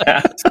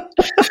podcast.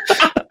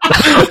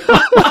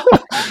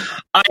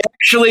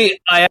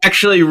 I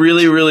actually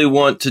really, really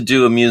want to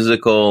do a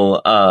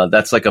musical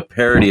that's like a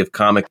parody of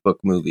comic book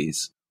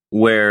movies,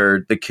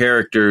 where the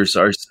characters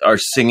are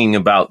singing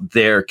about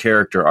their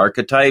character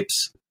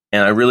archetypes,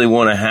 and I really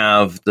want to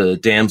have the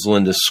damsel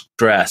in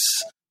distress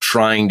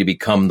trying to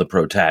become the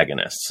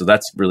protagonist. So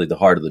that's really the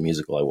heart of the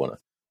musical I want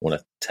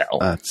to tell.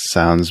 That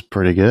sounds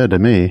pretty good to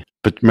me.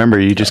 But remember,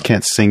 you just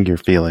can't sing your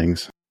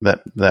feelings.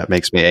 That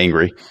makes me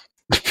angry.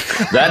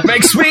 That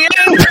makes me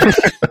angry.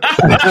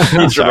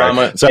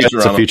 Futurama. Sorry, it's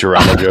a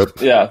Futurama joke.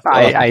 Yeah.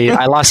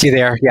 I lost you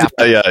there. Yeah.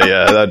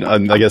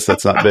 I guess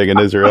that's not big in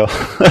Israel.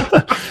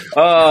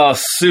 Oh,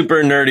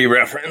 super nerdy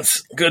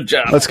reference. Good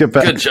job. Let's get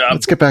back. Good job.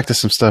 Let's get back to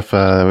some stuff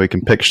we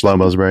can pick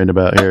Shlomo's brain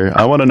about here.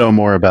 I want to know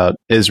more about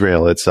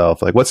Israel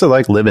itself. What's it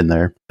like living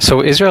there?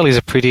 So Israel is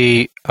a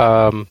pretty.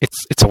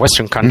 It's a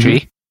Western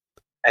country,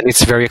 and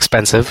it's very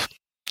expensive.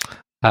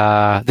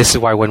 This is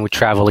why when we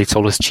travel, it's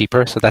always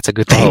cheaper. So that's a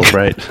good thing. Oh,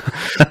 right.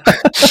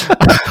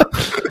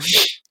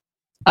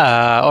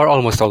 Or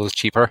almost always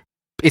cheaper.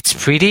 It's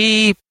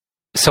pretty.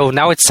 So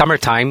now it's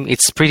summertime.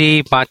 It's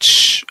pretty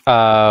much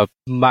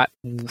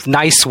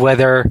nice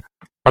weather,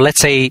 or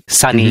let's say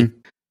sunny,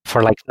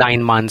 for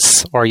 9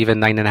 months or even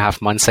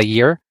 9.5 months a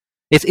year.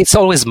 It's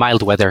always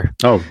mild weather.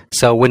 Oh,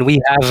 so when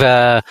we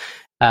have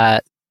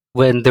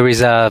when there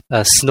is a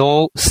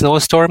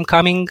snowstorm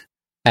coming,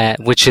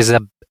 which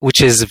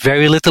is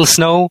very little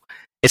snow.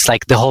 It's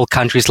like the whole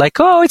country's like,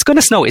 oh, it's going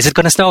to snow. Is it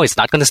going to snow? It's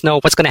not going to snow.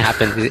 What's going to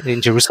happen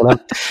in Jerusalem?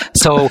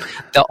 So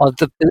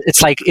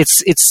it's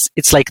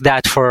like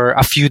that for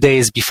a few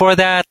days before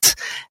that.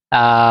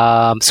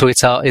 So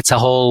it's a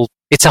whole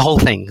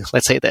thing.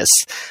 Let's say this.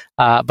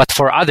 But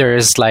for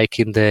others, like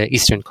in the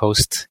Eastern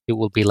Coast, it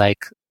will be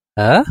like,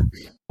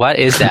 what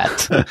is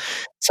that?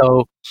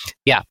 So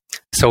yeah.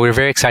 So we're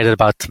very excited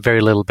about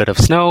very little bit of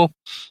snow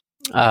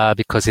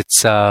because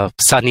it's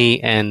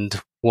sunny and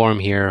warm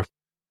here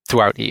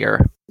throughout the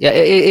year. Yeah,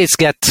 it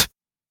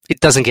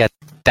doesn't get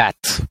that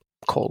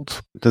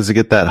cold. Does it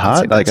get that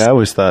hot? I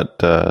always thought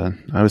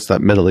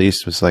Middle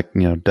East was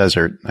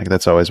desert.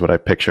 That's always what I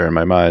picture in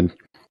my mind.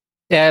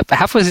 Yeah,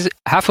 half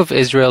of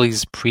Israel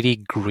is pretty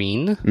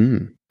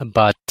green,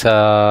 but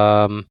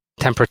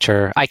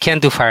temperature. I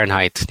can't do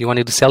Fahrenheit. Do you want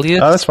to do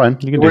Celsius? Oh, that's fine.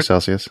 You can do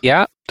Celsius.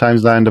 Yeah.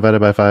 Times 9 divided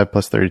by 5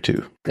 plus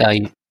 32.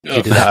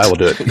 You do that. I will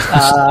do it.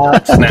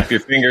 Snap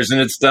your fingers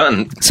and it's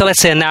done. So let's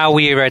say now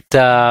we're at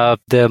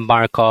the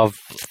mark of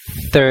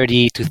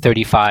 30 to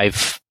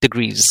 35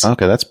 degrees.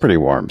 Okay, that's pretty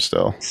warm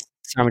still.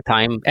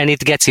 Summertime, and it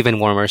gets even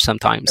warmer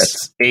sometimes.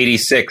 That's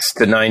 86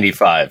 to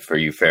 95 for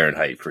you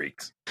Fahrenheit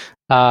freaks.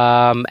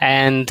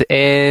 And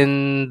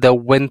in the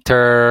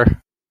winter,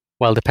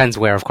 well, depends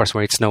where, of course,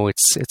 where it snows,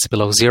 it's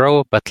below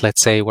zero. But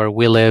let's say where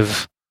we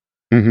live,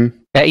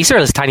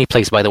 Israel is a tiny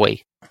place, by the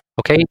way.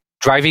 Okay.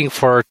 Driving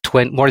for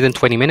more than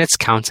 20 minutes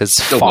counts as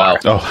far.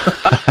 Wow.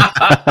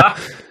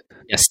 Oh.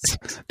 Yes.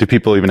 Do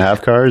people even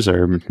have cars,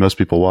 or most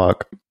people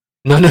walk?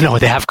 No.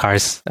 They have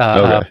cars.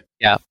 Okay.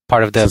 Yeah,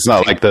 part of the. So it's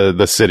not like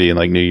the city in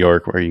New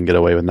York where you can get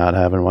away with not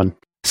having one.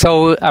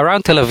 So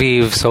around Tel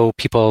Aviv, so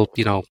people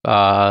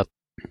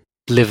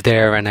live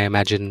there, and I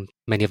imagine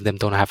Many of them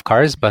don't have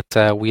cars, but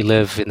we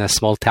live in a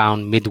small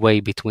town midway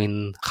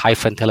between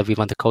Haifa and Tel Aviv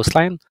on the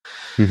coastline.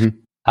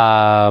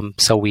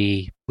 So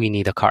we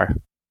need a car.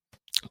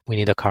 We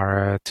need a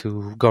car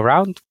to go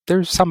around.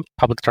 There's some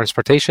public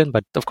transportation,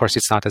 but of course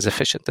it's not as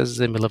efficient as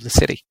the middle of the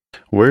city.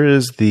 Where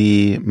is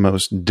the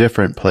most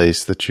different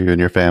place that you and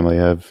your family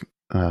have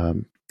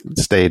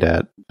stayed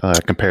at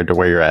compared to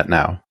where you're at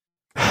now?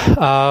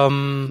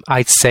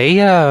 I'd say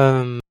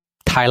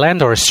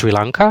Thailand or Sri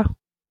Lanka.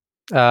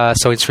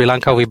 So in Sri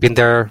Lanka, we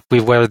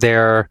were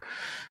there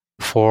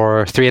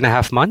for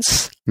 3.5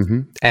 months,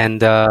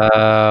 and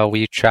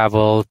we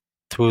traveled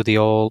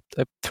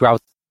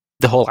throughout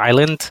the whole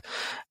island.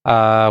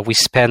 We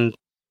spent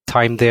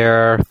time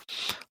there,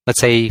 let's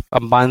say a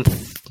month,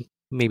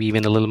 maybe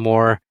even a little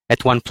more.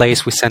 At one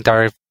place, we sent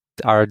our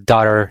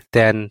daughter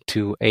then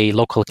to a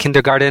local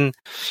kindergarten.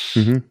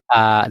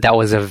 That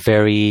was a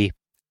very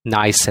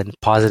nice and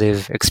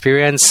positive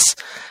experience.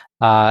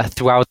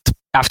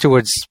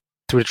 Afterwards,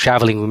 through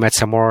traveling, we met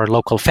some more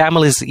local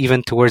families.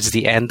 Even towards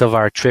the end of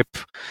our trip,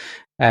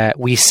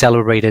 we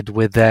celebrated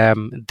with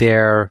them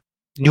their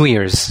New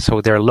Year's,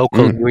 so their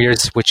local New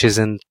Year's, which is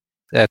in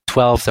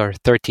 12th or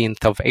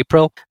 13th of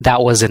April.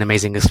 That was an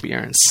amazing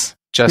experience,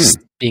 just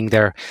being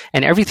there.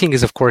 And everything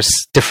is, of course,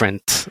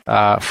 different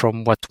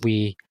from what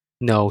we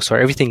know. So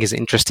everything is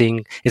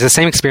interesting. It's the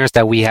same experience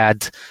that we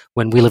had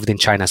when we lived in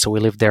China. So we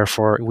lived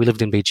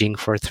in Beijing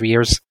for 3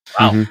 years.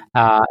 Wow.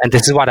 And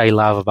this is what I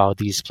love about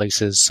these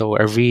places. So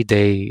every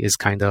day is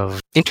kind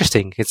of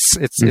interesting. It's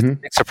a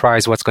big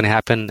surprise what's going to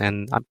happen.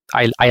 And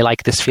I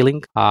like this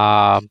feeling.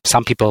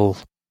 Some people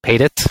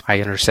hate it. I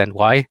understand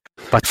why.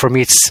 But for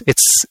me,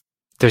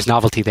 there's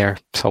novelty there.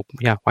 So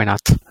yeah, why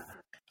not?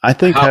 I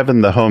think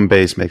having the home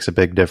base makes a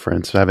big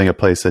difference. Having a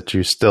place that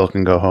you still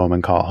can go home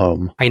and call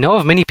home. I know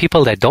of many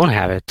people that don't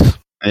have it.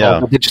 Yeah.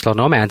 All the digital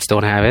nomads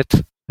don't have it.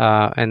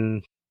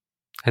 And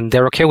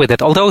they're okay with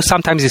it. Although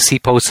sometimes you see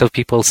posts of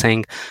people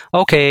saying,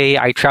 okay,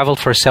 I traveled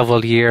for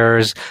several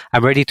years.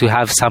 I'm ready to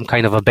have some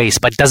kind of a base,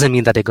 but it doesn't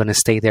mean that they're going to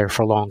stay there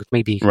for long.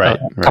 Maybe a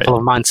couple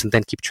of months and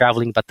then keep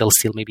traveling, but they'll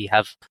still maybe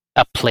have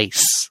a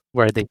place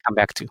where they come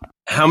back to.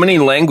 How many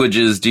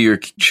languages do your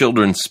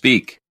children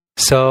speak?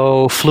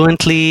 So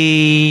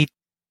fluently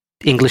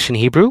English and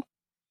Hebrew.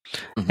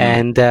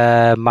 And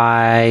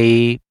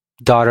my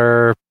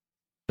daughter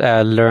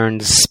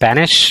learned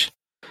Spanish.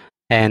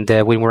 And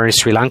when we were in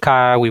Sri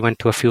Lanka, we went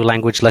to a few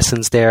language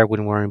lessons there.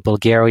 When we were in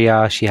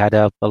Bulgaria, she had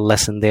a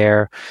lesson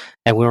there.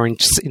 And we were in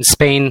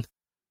Spain.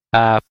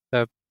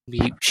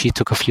 She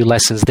took a few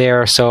lessons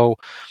there. So,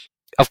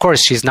 of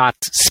course, she's not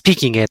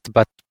speaking it,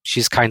 but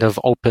she's kind of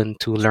open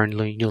to learn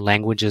new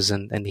languages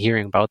and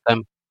hearing about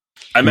them.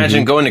 I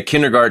imagine going to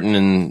kindergarten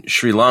in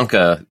Sri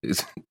Lanka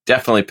is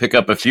definitely pick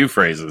up a few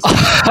phrases. I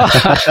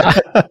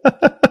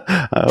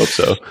hope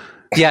so.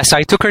 Yes,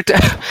 I took her.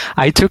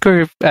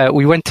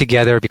 We went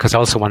together because I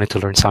also wanted to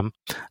learn some.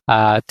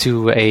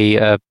 To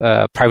a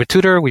private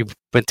tutor. We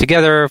went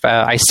together.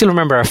 I still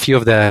remember a few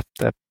of the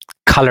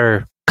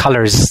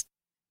colors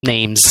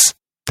names.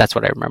 That's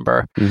what I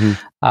remember.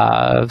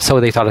 So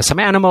they taught us some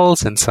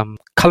animals and some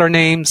color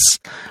names.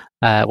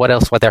 What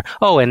else was there?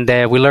 Oh, and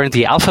we learned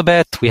the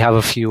alphabet. We have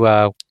a few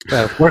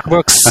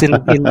workbooks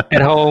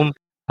at home.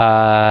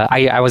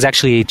 I was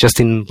actually just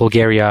in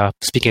Bulgaria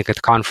speaking at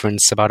a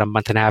conference about a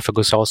month and a half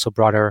ago, so I also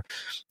brought her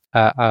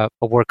a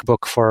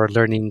workbook for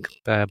learning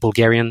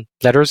Bulgarian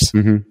letters.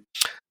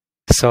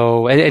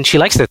 So, and she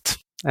likes it.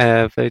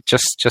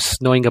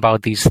 Just knowing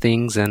about these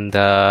things and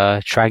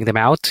trying them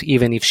out,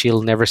 even if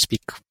she'll never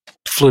speak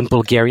fluent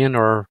Bulgarian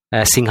or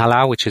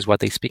Sinhala, which is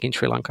what they speak in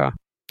Sri Lanka.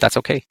 That's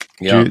okay.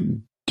 Yeah.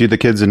 Do the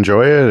kids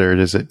enjoy it, or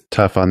is it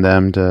tough on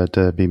them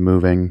to be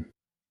moving?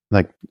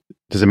 Like,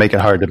 does it make it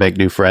hard to make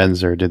new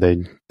friends, or do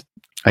they?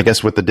 I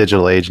guess with the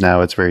digital age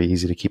now, it's very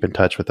easy to keep in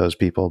touch with those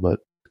people. But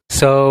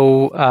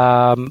so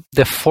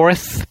the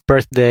 4th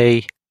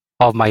birthday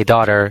of my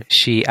daughter,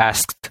 she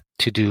asked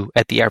to do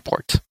at the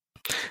airport.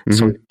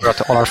 So we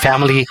brought all our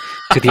family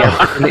to the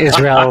airport in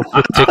Israel.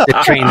 We took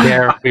the train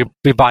there.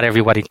 We bought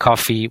everybody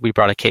coffee. We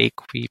brought a cake.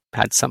 We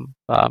had some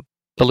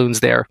balloons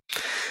there.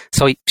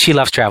 So she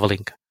loves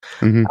traveling.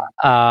 Having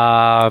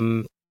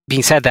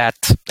said that,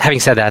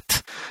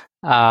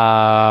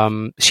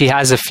 she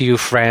has a few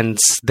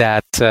friends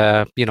that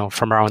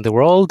from around the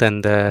world,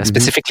 and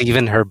specifically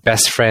even her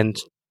best friend.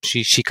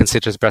 She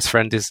considers best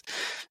friend is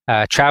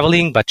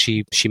traveling, but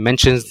she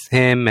mentions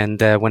him, and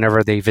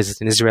whenever they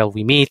visit in Israel,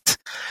 we meet.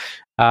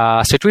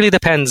 So it really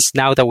depends.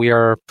 Now that we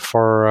are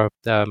for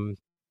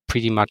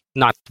pretty much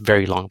not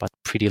very long, but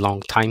pretty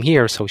long time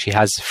here, so she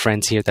has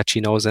friends here that she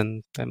knows,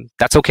 and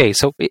that's okay.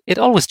 So it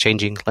always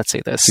changing. Let's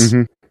say this.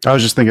 I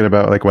was just thinking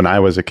about like when I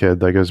was a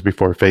kid, like it was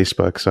before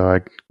Facebook, so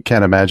I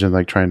can't imagine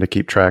like trying to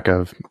keep track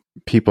of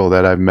people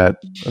that I've met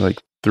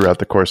like throughout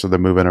the course of the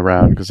moving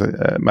around, because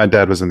my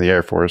dad was in the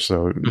Air Force,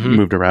 so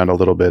moved around a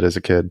little bit as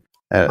a kid.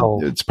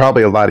 It's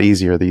probably a lot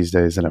easier these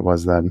days than it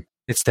was then.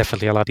 It's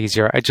definitely a lot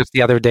easier.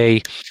 The other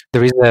day,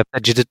 there is a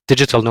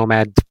digital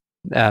nomad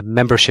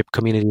membership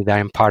community that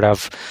I'm part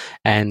of,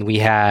 and we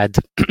had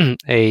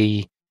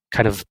a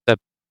kind of a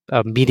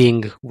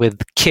meeting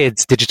with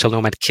kids, digital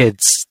nomad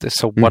kids.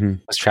 So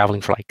one was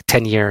traveling for like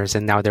 10 years,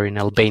 and now they're in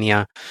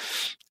Albania,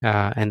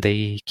 and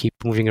they keep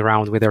moving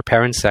around with their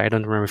parents. I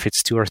don't remember if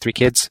it's 2 or 3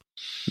 kids.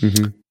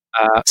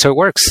 So it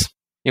works.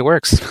 It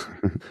works.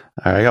 All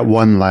right, I got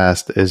one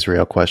last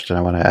Israel question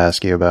I want to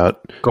ask you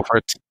about. Go for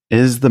it.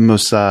 Is the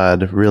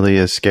Mossad really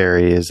as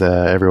scary as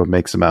everyone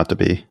makes them out to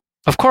be?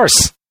 Of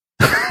course.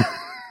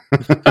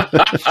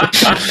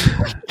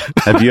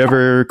 Have you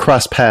ever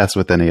crossed paths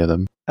with any of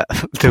them?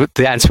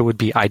 The answer would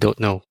be, I don't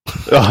know.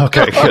 Oh,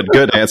 okay,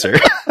 good answer.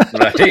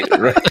 Right.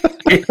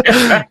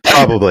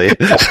 Probably.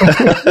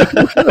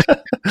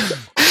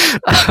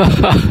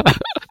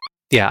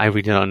 Yeah, I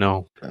really don't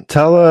know.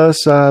 Tell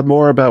us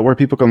more about where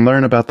people can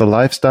learn about the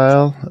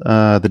lifestyle,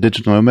 the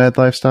digital nomad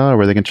lifestyle, or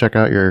where they can check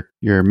out your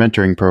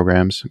mentoring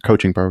programs,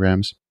 coaching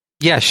programs.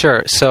 Yeah,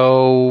 sure.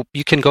 So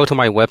you can go to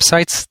my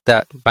website.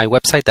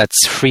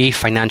 That's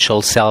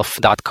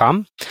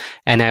freefinancialself.com.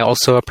 And I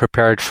also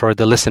prepared for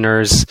the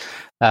listeners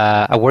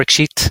a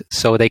worksheet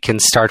so they can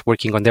start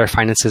working on their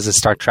finances and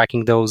start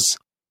tracking those.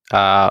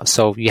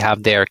 So you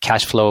have their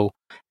cash flow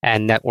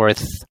and net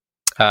worth.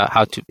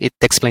 It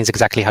explains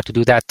exactly how to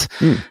do that.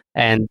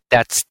 And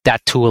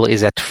that tool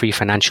is at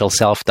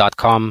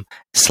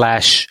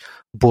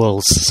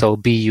freefinancialself.com/bulls. So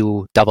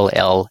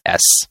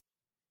BULLS.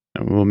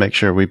 We'll make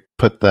sure we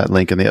put that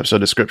link in the episode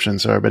description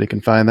so everybody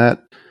can find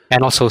that.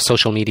 And also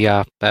social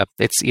media.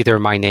 It's either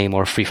my name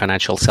or Free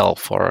Financial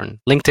Self, or on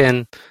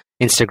LinkedIn,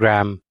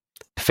 Instagram,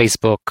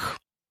 Facebook,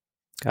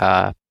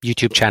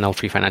 YouTube channel,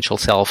 Free Financial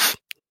Self.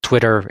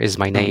 Twitter is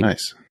my name. Oh,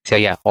 nice. So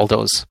yeah, all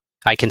those.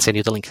 I can send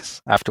you the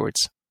links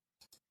afterwards.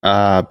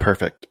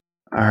 Perfect.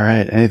 All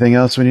right. Anything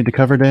else we need to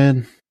cover,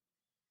 Dan?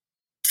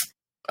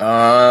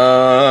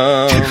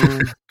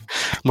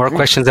 More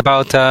questions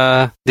about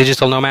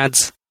digital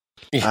nomads?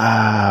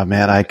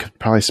 Man, I could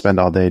probably spend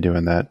all day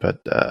doing that, but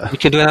we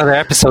can do another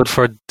episode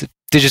for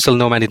digital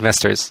nomad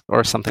investors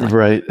or something like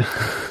right.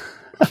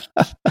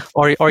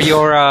 or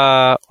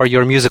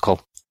your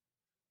musical.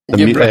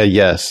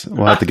 Yes,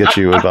 we'll have to get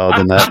you involved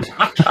in that.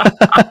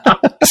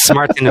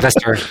 Smart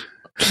investor.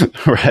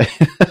 Right.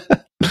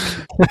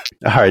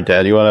 All right,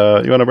 Dad, you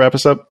wanna wrap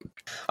us up?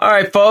 All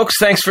right, folks.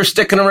 Thanks for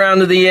sticking around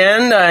to the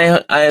end.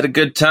 I had a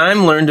good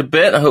time, learned a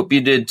bit. I hope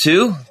you did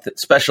too.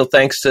 Special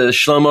thanks to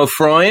Shlomo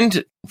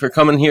Freund for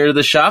coming here to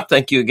the shop.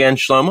 Thank you again,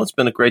 Shlomo. It's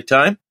been a great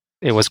time.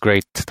 It was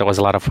great. That was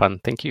a lot of fun.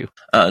 Thank you.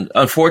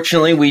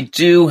 Unfortunately, we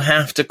do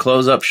have to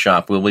close up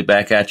shop. We'll be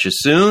back at you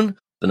soon with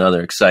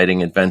another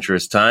exciting,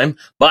 adventurous time.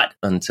 But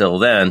until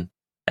then,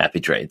 happy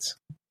trades.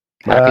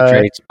 Happy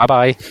trades.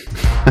 Bye-bye.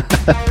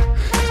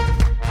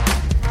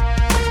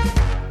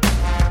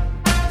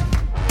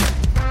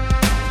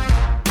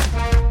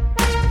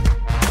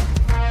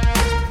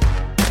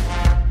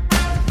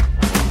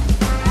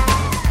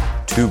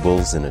 Two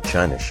Bulls in a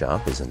China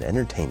Shop is an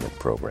entertainment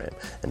program,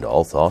 and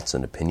all thoughts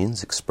and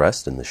opinions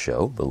expressed in the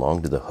show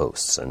belong to the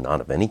hosts and not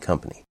of any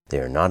company.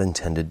 They are not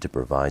intended to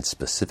provide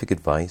specific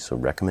advice or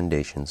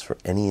recommendations for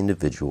any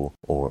individual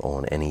or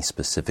on any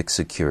specific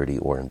security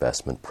or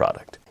investment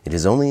product. It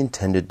is only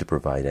intended to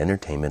provide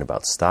entertainment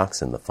about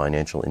stocks in the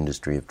financial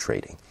industry of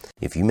trading.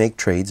 If you make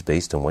trades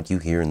based on what you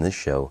hear in this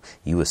show,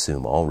 you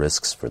assume all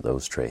risks for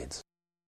those trades.